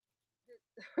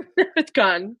it's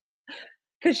gone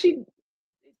because she.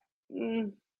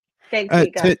 Thanks,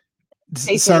 Mika.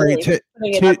 Sorry, to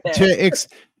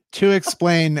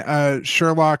explain,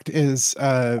 Sherlocked is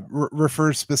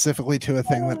refers specifically to a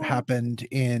thing that happened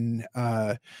in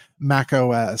Mac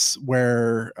OS,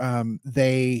 where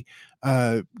they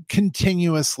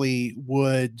continuously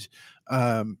would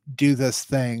do this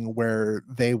thing where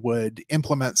they would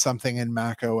implement something in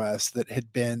Mac OS that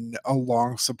had been a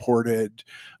long supported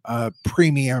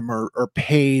premium or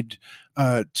paid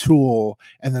tool,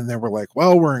 and then they were like,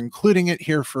 well, we're including it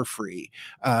here for free.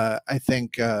 I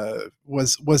think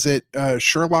was it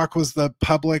Sherlock was the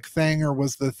public thing, or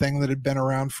was the thing that had been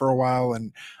around for a while,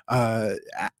 and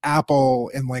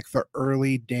Apple in like the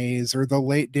early days or the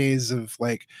late days of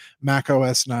like Mac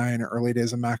OS 9, early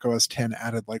days of Mac OS 10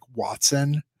 added like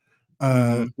Watson,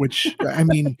 which I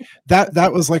mean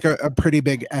that was like a pretty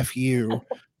big FU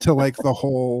to like the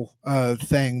whole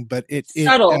thing, but it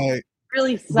subtle,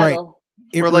 really subtle. Right.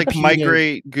 Or like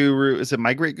Migrate Guru. Is it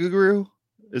Migrate Guru?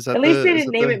 Is that at least they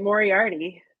didn't name it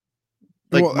Moriarty?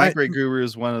 Like, well, Migrate Guru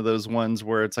is one of those ones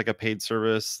where it's like a paid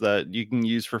service that you can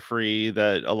use for free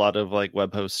that a lot of like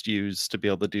web hosts use to be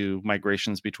able to do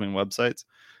migrations between websites.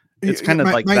 It's kind of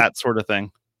like that sort of thing.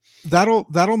 That'll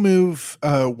move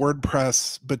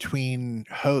WordPress between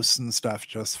hosts and stuff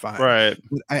just fine. Right.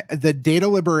 The data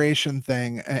liberation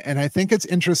thing, and I think it's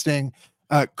interesting.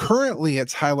 Currently,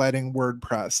 it's highlighting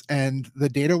WordPress and the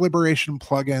data liberation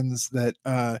plugins that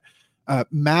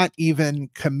Matt even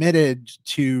committed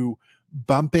to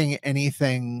bumping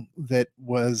anything that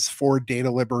was for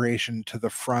data liberation to the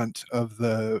front of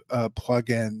the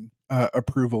plugin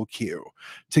approval queue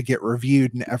to get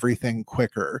reviewed and everything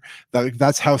quicker.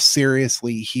 That's how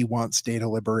seriously he wants data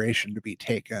liberation to be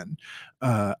taken.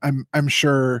 I'm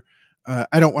sure.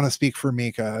 I don't want to speak for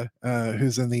Mika,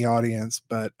 who's in the audience,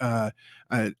 but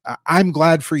I'm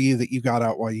glad for you that you got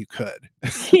out while you could.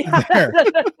 Yeah.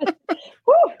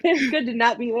 It's good to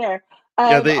not be there.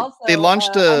 Yeah, they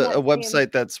launched a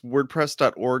website that's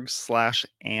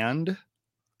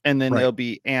wordpress.org/and then there'll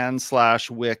be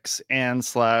 /Wix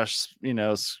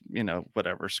 /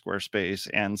 whatever Squarespace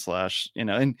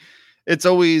and it's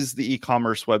always the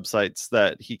e-commerce websites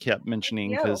that he kept mentioning,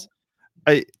 because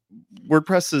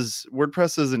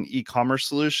WordPress is an e-commerce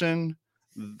solution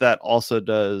that also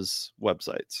does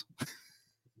websites.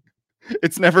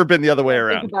 It's never been the other way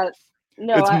around.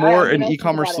 No, it's more an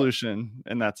e-commerce solution,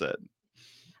 and that's it.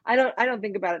 I don't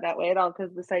think about it that way at all,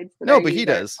 because the sites that but he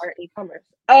does are e-commerce.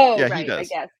 Oh, yeah, right, he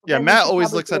does. I guess. Yeah, Matt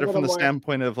always looks at it from the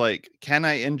standpoint of like, can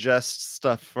I ingest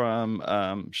stuff from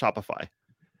Shopify?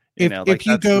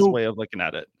 That's his way of looking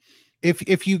at it.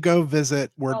 If you go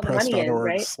visit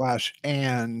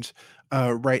wordpress.org/and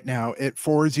right now, it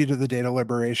forwards you to the data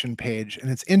liberation page, and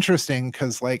it's interesting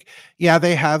because, like, yeah,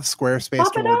 they have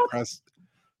Squarespace to WordPress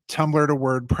Tumblr to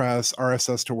WordPress,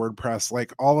 RSS to WordPress,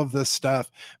 like all of this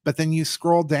stuff. But then you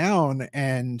scroll down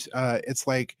and it's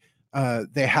like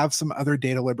they have some other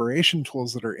data liberation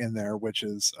tools that are in there, which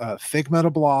is Figma to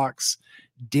blocks,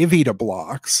 Divi to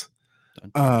blocks.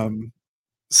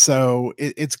 So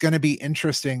it's going to be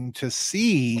interesting to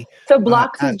see. So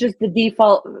blocks is just the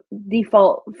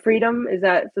default freedom. Is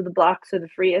that so? The blocks are the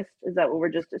freest. Is that what we're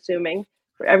just assuming?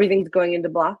 Everything's going into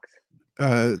blocks.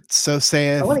 So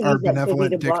saith our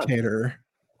benevolent dictator.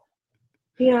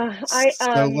 Yeah,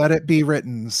 so let it be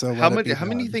written. So how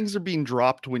many things are being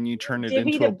dropped when you turn it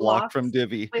into a block from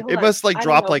Divi? It must like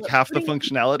drop like half the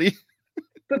functionality.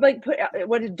 But like,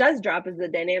 what it does drop is the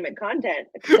dynamic content.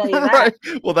 I can tell you that.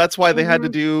 Right. Well, that's why they had to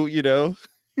do,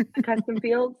 custom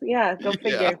fields. Yeah, go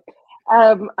figure.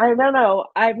 Yeah. I don't know.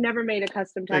 I've never made a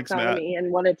custom taxonomy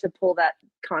and wanted to pull that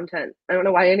content. I don't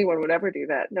know why anyone would ever do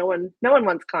that. No one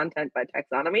wants content by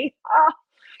taxonomy.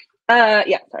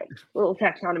 Yeah, sorry. A little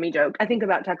taxonomy joke. I think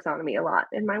about taxonomy a lot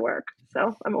in my work.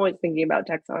 So I'm always thinking about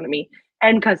taxonomy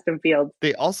and custom fields.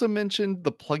 They also mentioned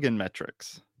the plugin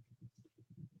metrics.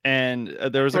 And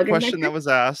there was a question that was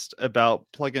asked about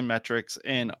plugin metrics,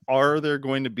 and are there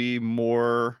going to be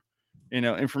more,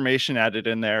 information added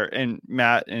in there? And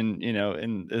Matt, and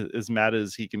as Matt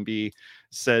as he can be,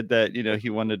 said that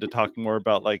he wanted to talk more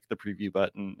about like the preview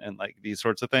button and like these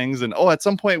sorts of things. And at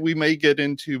some point we may get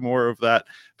into more of that,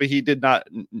 but he did not,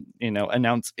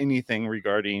 announce anything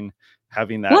regarding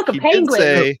having that. Look, a penguin.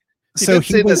 He did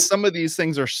say that some of these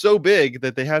things are so big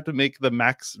that they have to make the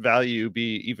max value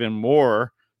be even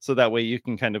more. So that way you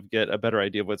can kind of get a better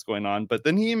idea of what's going on. But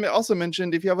then he also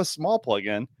mentioned if you have a small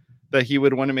plugin, that he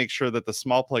would want to make sure that the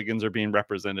small plugins are being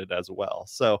represented as well.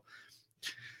 So,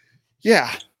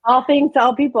 yeah. All things to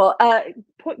all people.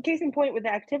 Case in point with the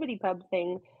ActivityPub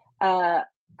thing.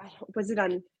 Was it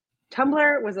on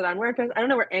Tumblr? Was it on WordPress? I don't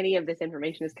know where any of this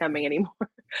information is coming anymore.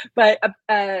 But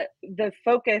the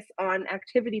focus on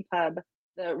ActivityPub,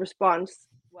 the response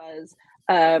was,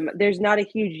 there's not a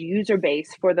huge user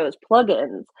base for those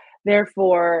plugins.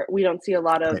 Therefore, we don't see a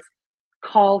lot of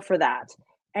call for that.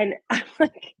 And I'm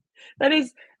like, that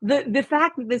is the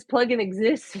fact that this plugin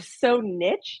exists is so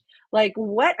niche. Like,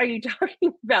 what are you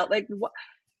talking about? Like, what?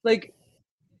 Like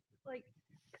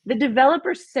the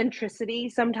developer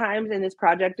centricity sometimes in this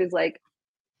project is like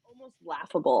almost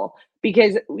laughable,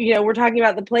 because we're talking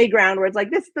about the playground where it's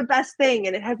like, this is the best thing,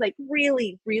 and it has like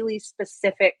really, really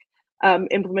specific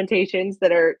implementations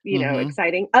that are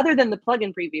exciting, other than the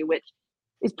plugin preview, which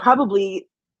is probably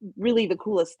really the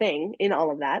coolest thing in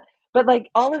all of that. But like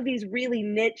all of these really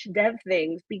niche dev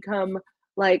things become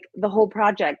like the whole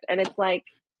project, and it's like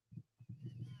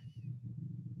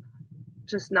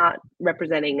just not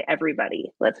representing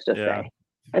everybody, let's just say,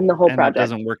 and the whole project. It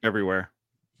doesn't work everywhere.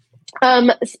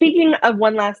 Speaking of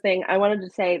one last thing, I wanted to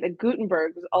say that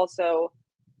Gutenberg was also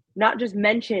not just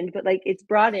mentioned, but like it's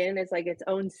brought in as like its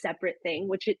own separate thing,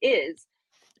 which it is.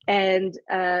 And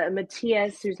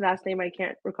Matthias, whose last name I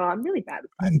can't recall, I'm really bad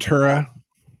with Ventura.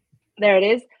 There it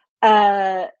is.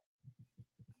 Architect,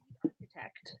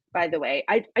 by the way.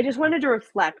 I just wanted to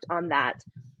reflect on that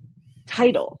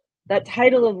title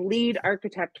of lead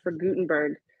architect for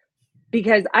Gutenberg,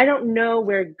 because I don't know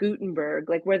where Gutenberg,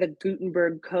 like where the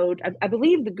Gutenberg code, I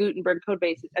believe the Gutenberg code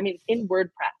base is, it's in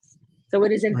WordPress. So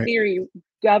it is in theory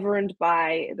governed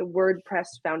by the WordPress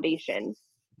Foundation,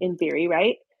 in theory,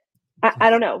 right? I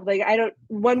don't know. Like,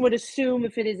 one would assume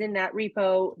if it is in that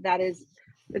repo, that is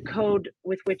the code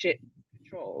with which it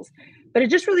controls. But it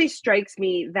just really strikes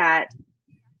me that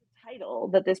title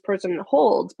that this person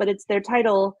holds, but it's their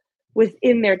title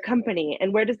within their company.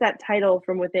 And where does that title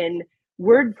from within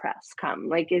WordPress come?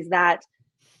 Like, is that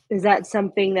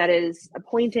something that is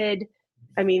appointed?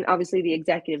 Obviously the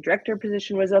executive director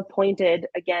position was appointed,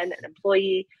 again, an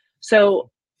employee. So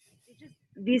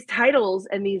these titles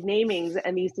and these namings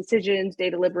and these decisions,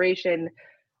 data liberation,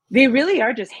 they really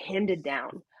are just handed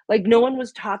down. Like, no one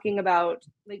was talking about,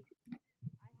 like, I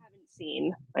haven't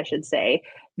seen, I should say,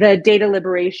 the data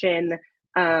liberation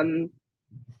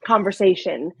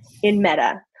conversation in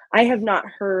Meta. I have not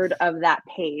heard of that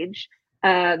page.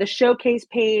 The showcase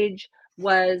page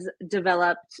was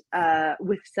developed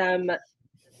with some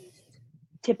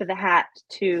tip of the hat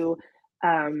to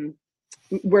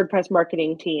WordPress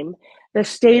marketing team. The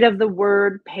State of the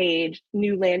Word page,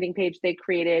 new landing page they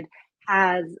created,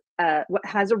 has a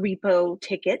repo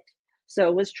ticket, so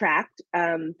it was tracked.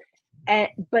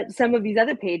 But some of these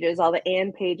other pages, all the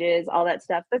and pages, all that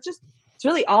stuff, it's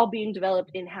really all being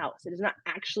developed in-house. It is not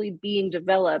actually being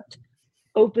developed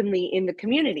openly in the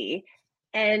community.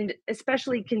 And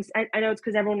especially, I know it's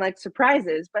because everyone likes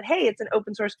surprises, but hey, it's an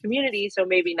open source community, so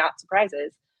maybe not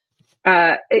surprises.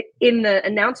 in the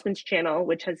announcements channel,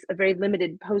 which has a very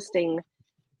limited posting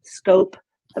scope,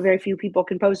 a very few people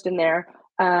can post in there.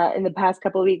 In the past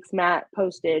couple of weeks, Matt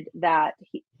posted that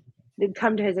it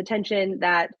come to his attention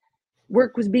that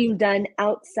work was being done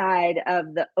outside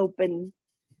of the open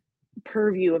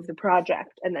purview of the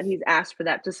project, and that he's asked for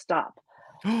that to stop.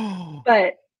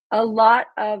 But a lot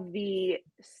of the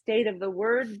state of the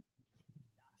word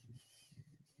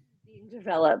being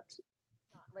developed,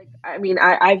 like, I mean,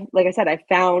 I've like I said, I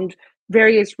found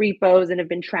various repos and have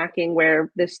been tracking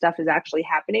where this stuff is actually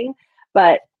happening,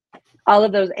 but all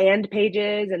of those and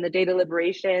pages and the data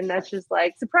liberation, that's just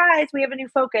like, surprise, we have a new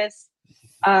focus,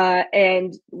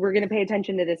 and we're going to pay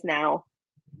attention to this now,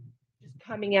 just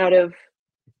coming out of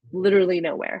literally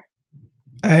nowhere.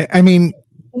 I mean,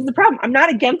 this is the problem. I'm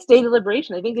not against data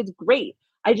liberation. I think it's great.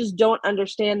 I just don't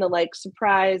understand the like,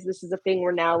 surprise, this is a thing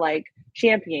we're now like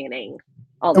championing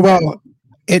all the time.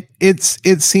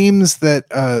 It seems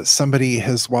that somebody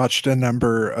has watched a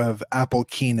number of Apple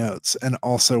keynotes and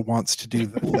also wants to do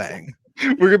the thing.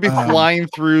 We're gonna be flying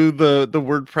through the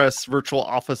WordPress virtual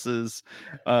offices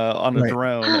on a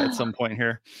drone at some point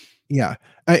here. Yeah,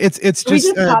 it's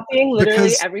just copying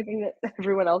literally everything that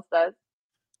everyone else does.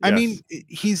 I mean,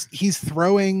 he's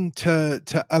throwing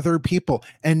to other people,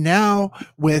 and now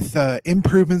with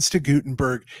improvements to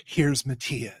Gutenberg, here's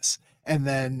Matthias. And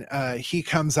then he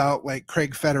comes out, like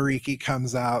Craig Federighi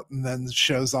comes out and then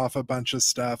shows off a bunch of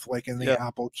stuff like in the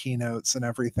Apple keynotes and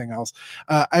everything else.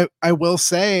 I will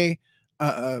say,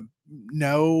 knock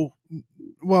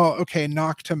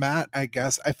to Matt, I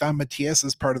guess. I found Matthias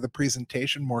as part of the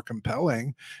presentation more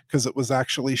compelling because it was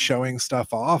actually showing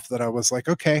stuff off that I was like,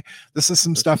 okay, this is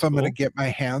some stuff I'm going to get my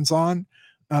hands on.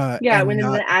 Yeah, when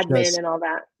in the admin and all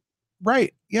that.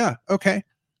 Right. Yeah. Okay.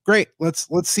 Great. Let's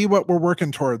see what we're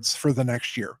working towards for the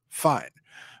next year. Fine.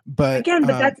 But again,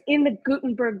 that's in the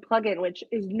Gutenberg plugin, which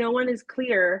is no one is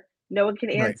clear. No one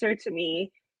can answer to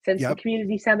me since the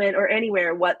community summit or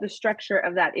anywhere what the structure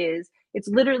of that is. It's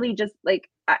literally just like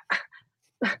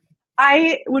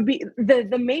I would be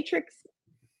the matrix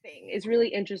thing is really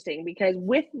interesting because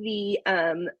with the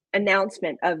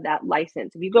announcement of that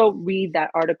license, if you go read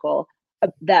that article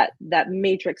that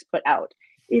Matrix put out,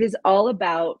 it is all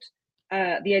about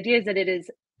the idea is that it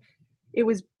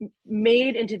was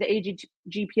made into the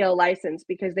AGPL license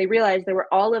because they realized there were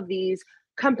all of these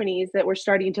companies that were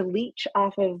starting to leech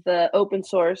off of the open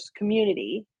source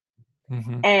community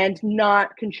and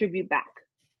not contribute back.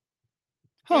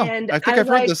 And I think I've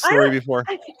heard this story before.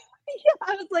 I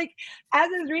was like, as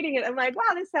I was reading it, I'm like,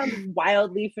 wow, this sounds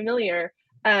wildly familiar.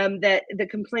 That the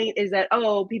complaint is that,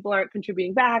 people aren't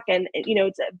contributing back. And,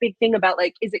 it's a big thing about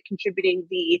like, is it contributing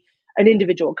an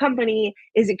individual company?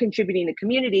 Is it contributing the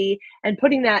community? And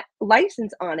putting that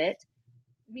license on it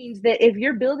means that if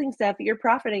you're building stuff that you're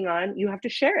profiting on, you have to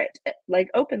share it like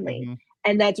openly.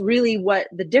 And that's really what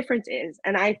the difference is.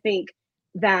 And I think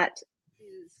that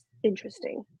is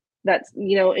interesting. That's,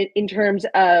 in terms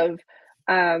of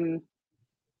the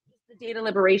data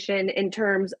liberation, in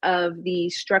terms of the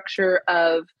structure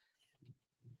of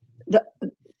the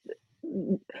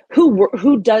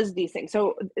who does these things.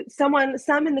 So some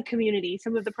in the community,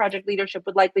 some of the project leadership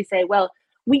would likely say, well,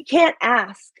 we can't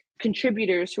ask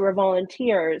contributors who are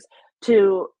volunteers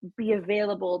to be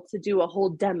available to do a whole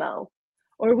demo,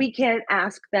 or we can't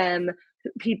ask them,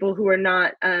 people who are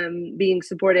not being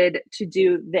supported, to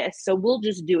do this. So we'll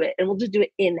just do it, and we'll just do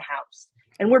it in-house,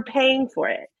 and we're paying for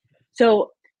it.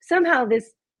 So somehow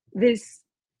this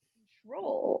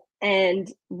control,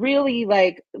 and really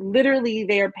like literally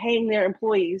they are paying their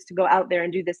employees to go out there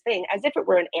and do this thing as if it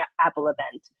were an Apple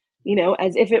event,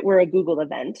 as if it were a Google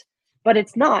event, but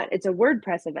it's not. It's a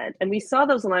WordPress event. And we saw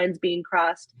those lines being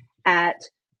crossed at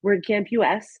WordCamp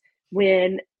US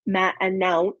when Matt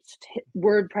announced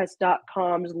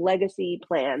WordPress.com's legacy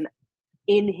plan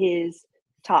in his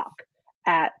talk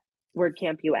at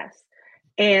WordCamp US.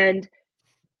 And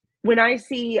when I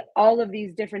see all of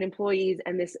these different employees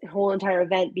and this whole entire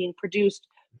event being produced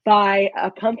by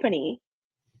a company,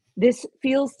 this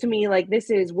feels to me like this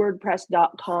is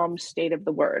WordPress.com's state of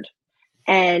the word.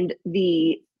 And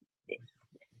the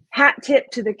hat tip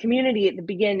to the community at the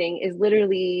beginning is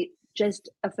literally just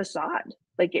a facade.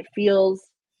 Like it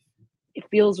feels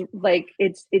like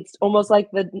it's almost like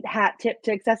the hat tip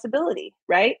to accessibility,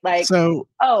 right? Like so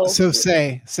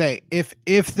say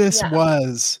if this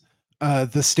was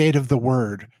the state of the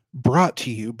word brought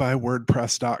to you by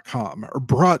WordPress.com or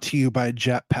brought to you by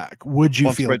Jetpack, would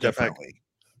you feel differently?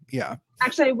 Yeah.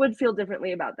 Actually, I would feel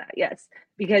differently about that, yes.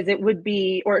 Because it would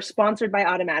be, or sponsored by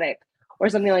Automatic or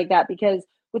something like that. Because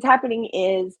what's happening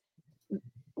is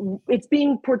it's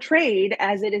being portrayed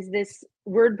as it is this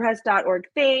WordPress.org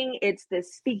thing. It's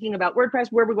this speaking about WordPress,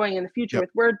 where we're going in the future with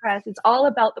WordPress. It's all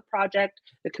about the project,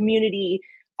 the community,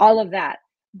 all of that.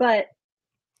 But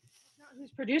that's not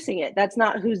who's producing it. That's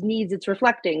not whose needs it's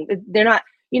reflecting. They're not,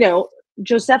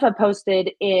 Josefa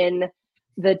posted in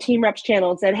the Team Reps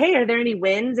channel and said, hey, are there any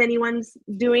wins anyone's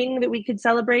doing that we could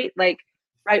celebrate? Like,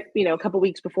 right, a couple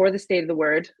weeks before the State of the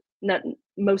Word. Not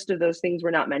most of those things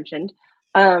were not mentioned.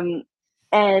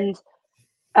 And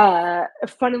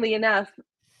funnily enough,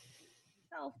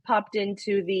 popped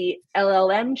into the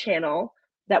LLM channel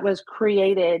that was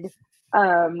created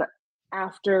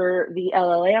after the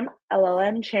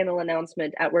LLM channel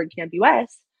announcement at WordCamp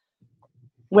US,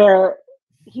 where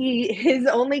his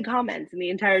only comments in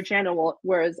the entire channel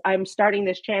was, I'm starting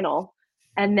this channel,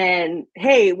 and then,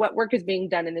 hey, what work is being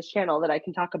done in this channel that I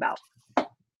can talk about?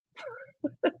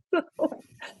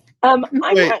 I'm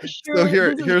not sure. So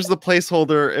here's the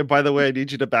placeholder, and by the way, I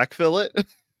need you to backfill it.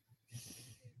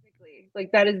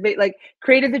 Like, that is like,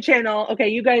 created the channel. Okay,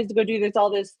 you guys go do this, all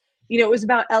this. It was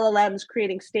about LLMs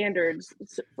creating standards.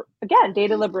 Again,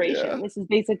 data liberation. Yeah. This is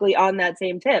basically on that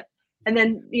same tip. And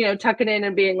then, tucking in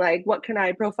and being like, what can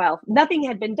I profile? Nothing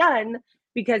had been done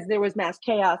because there was mass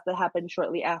chaos that happened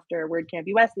shortly after WordCamp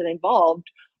US that involved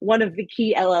one of the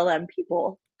key LLM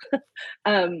people.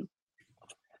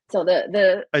 So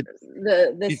the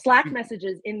Slack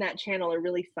messages in that channel are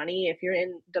really funny. If you're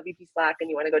in WP Slack and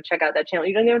you want to go check out that channel,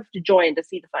 you don't even have to join to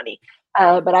see the funny.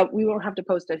 But we won't have to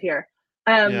post it here.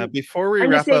 Before we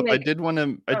wrap up, I did want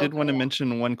to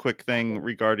mention one quick thing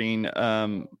regarding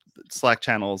Slack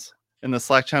channels. And the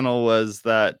Slack channel was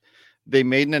that they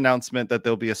made an announcement that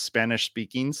there'll be a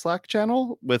Spanish-speaking Slack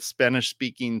channel with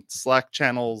Spanish-speaking Slack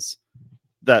channels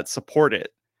that support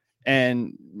it.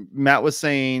 And Matt was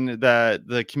saying that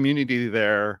the community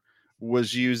there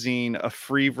was using a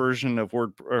free version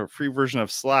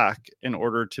of Slack in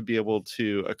order to be able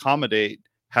to accommodate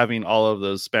having all of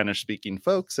those Spanish-speaking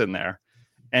folks in there,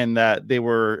 and that they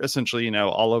were essentially,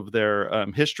 all of their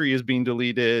history is being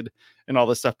deleted and all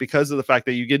this stuff because of the fact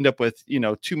that you end up with,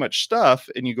 too much stuff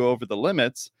and you go over the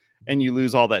limits and you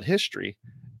lose all that history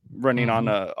running on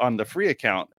the free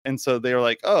account. And so they were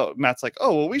like, Matt's like,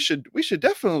 well, we should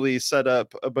definitely set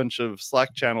up a bunch of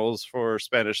Slack channels for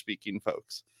Spanish speaking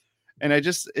folks. And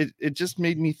it just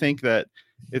made me think that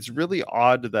it's really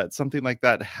odd that something like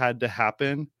that had to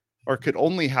happen or could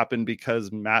only happen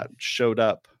because Matt showed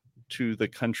up to the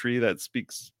country that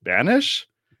speaks Spanish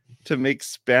to make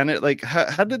Spanish. Like,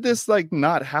 how did this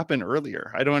not happen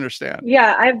earlier? I don't understand.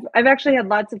 Yeah, I've actually had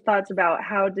lots of thoughts about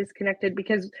how disconnected,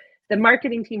 because the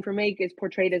marketing team for Make is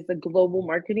portrayed as the global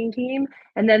marketing team.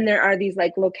 And then there are these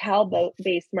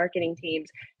locale-based marketing teams.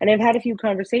 And I've had a few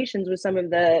conversations with some of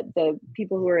the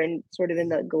people who are in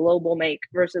the global Make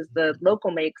versus the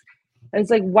local Makes. And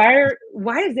it's like,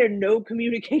 why is there no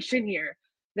communication here?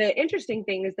 The interesting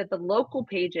thing is that the local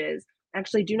pages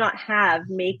actually do not have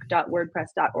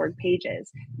make.wordpress.org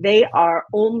pages. They are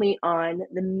only on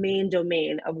the main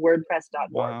domain of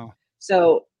wordpress.org. Wow.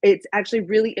 So it's actually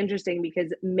really interesting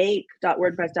because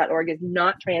make.wordpress.org is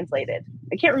not translated.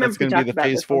 I can't remember if we talked about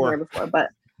this before, but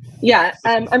yeah.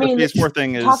 The phase 4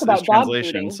 thing is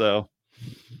translation. So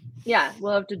yeah,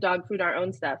 we'll have to dog food our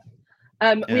own stuff.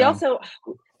 We also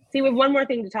we have one more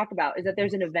thing to talk about, is that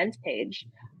there's an event page,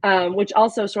 which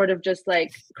also sort of just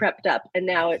crept up, and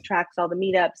now it tracks all the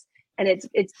meetups, and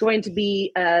it's going to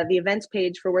be the events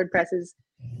page for WordPress is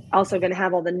also going to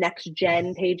have all the next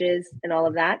gen pages and all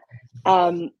of that.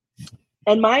 And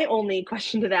my only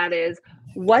question to that is,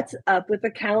 what's up with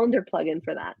the calendar plugin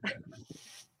for that?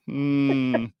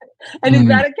 And is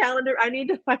that a calendar? I need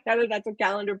to find out if that's a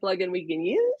calendar plugin we can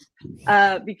use,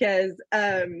 because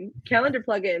calendar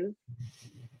plugins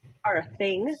are a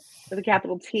thing with a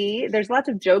capital T. There's lots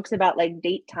of jokes about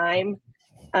date time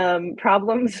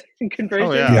problems and conversion.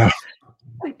 Oh, yeah.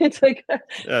 It's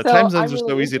time zones are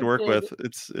so easy to work with.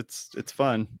 It's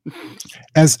fun.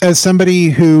 As somebody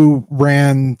who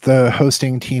ran the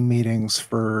hosting team meetings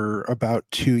for about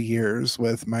 2 years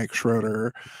with Mike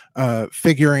Schroeder,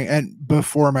 figuring, and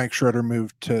before Mike Schroeder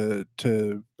moved to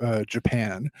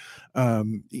Japan,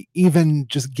 even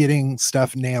just getting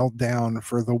stuff nailed down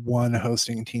for the one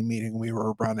hosting team meeting we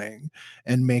were running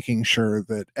and making sure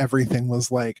that everything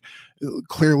was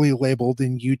clearly labeled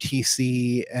in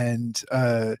UTC and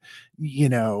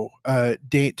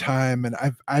date time. And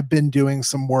I've been doing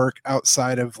some work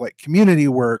outside of community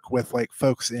work with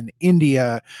folks in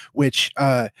India, which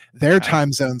their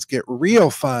time zones get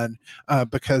real fun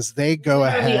because they go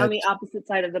ahead on the opposite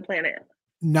side of the planet.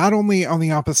 not only on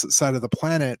the opposite side of the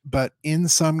planet, but in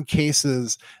some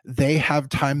cases, they have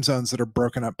time zones that are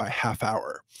broken up by half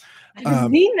hour.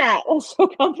 I've seen that. That's so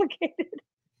complicated.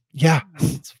 Yeah.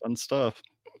 It's fun stuff.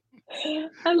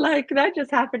 I like that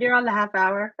just happened here on the half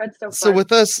hour. That's so fun. So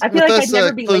with us, I feel like I'd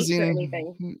never be late for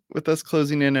anything. closing, with us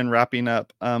closing in and wrapping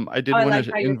up, I did I want like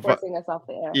to how you're forcing us off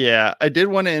the air. Yeah, I did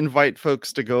want to invite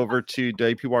folks to go over to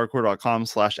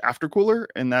wpwatercooler.com/aftercooler,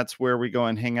 and that's where we go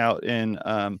and hang out in.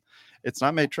 It's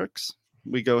not Matrix.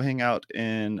 We go hang out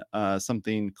in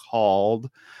something called,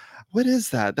 what is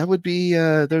that? That would be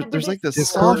there's like this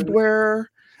Discord.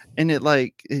 software, and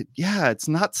it's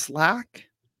not Slack.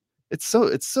 It's so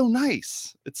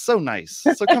nice. It's so nice.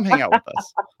 So come hang out with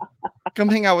us. Come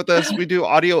hang out with us. We do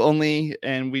audio only,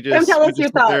 and we just tell us your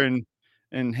sit there thoughts.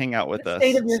 and hang out with The us.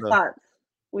 state of your thoughts.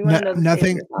 We want to know the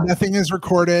Nothing state of your thoughts. nothing is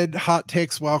recorded. Hot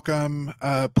takes welcome.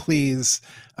 Please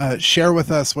share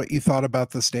with us what you thought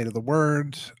about the state of the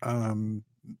word. Come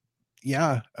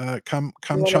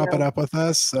chop it up with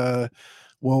us.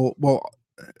 We'll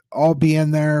all be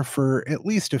in there for at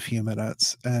least a few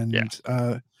minutes, and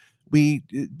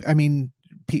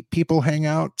people hang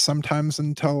out sometimes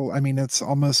until, it's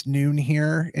almost noon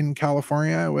here in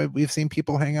California. We've seen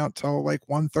people hang out till like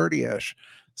 1:30ish.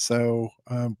 So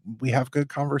we have good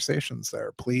conversations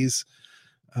there. Please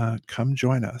come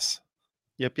join us.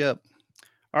 Yep.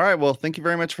 All right. Well, thank you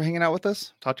very much for hanging out with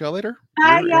us. Talk to y'all later.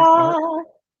 Bye, We're in y'all.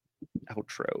 our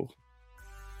outro.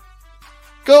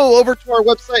 Go over to our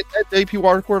website at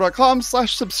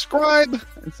wpwatercooler.com/subscribe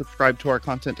and subscribe to our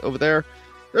content over there.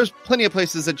 There's plenty of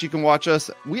places that you can watch us.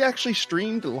 We actually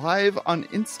streamed live on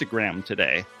Instagram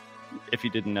today. If you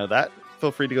didn't know that,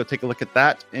 feel free to go take a look at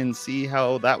that and see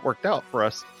how that worked out for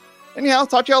us. Anyhow,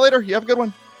 talk to y'all later. You have a good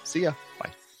one. See ya.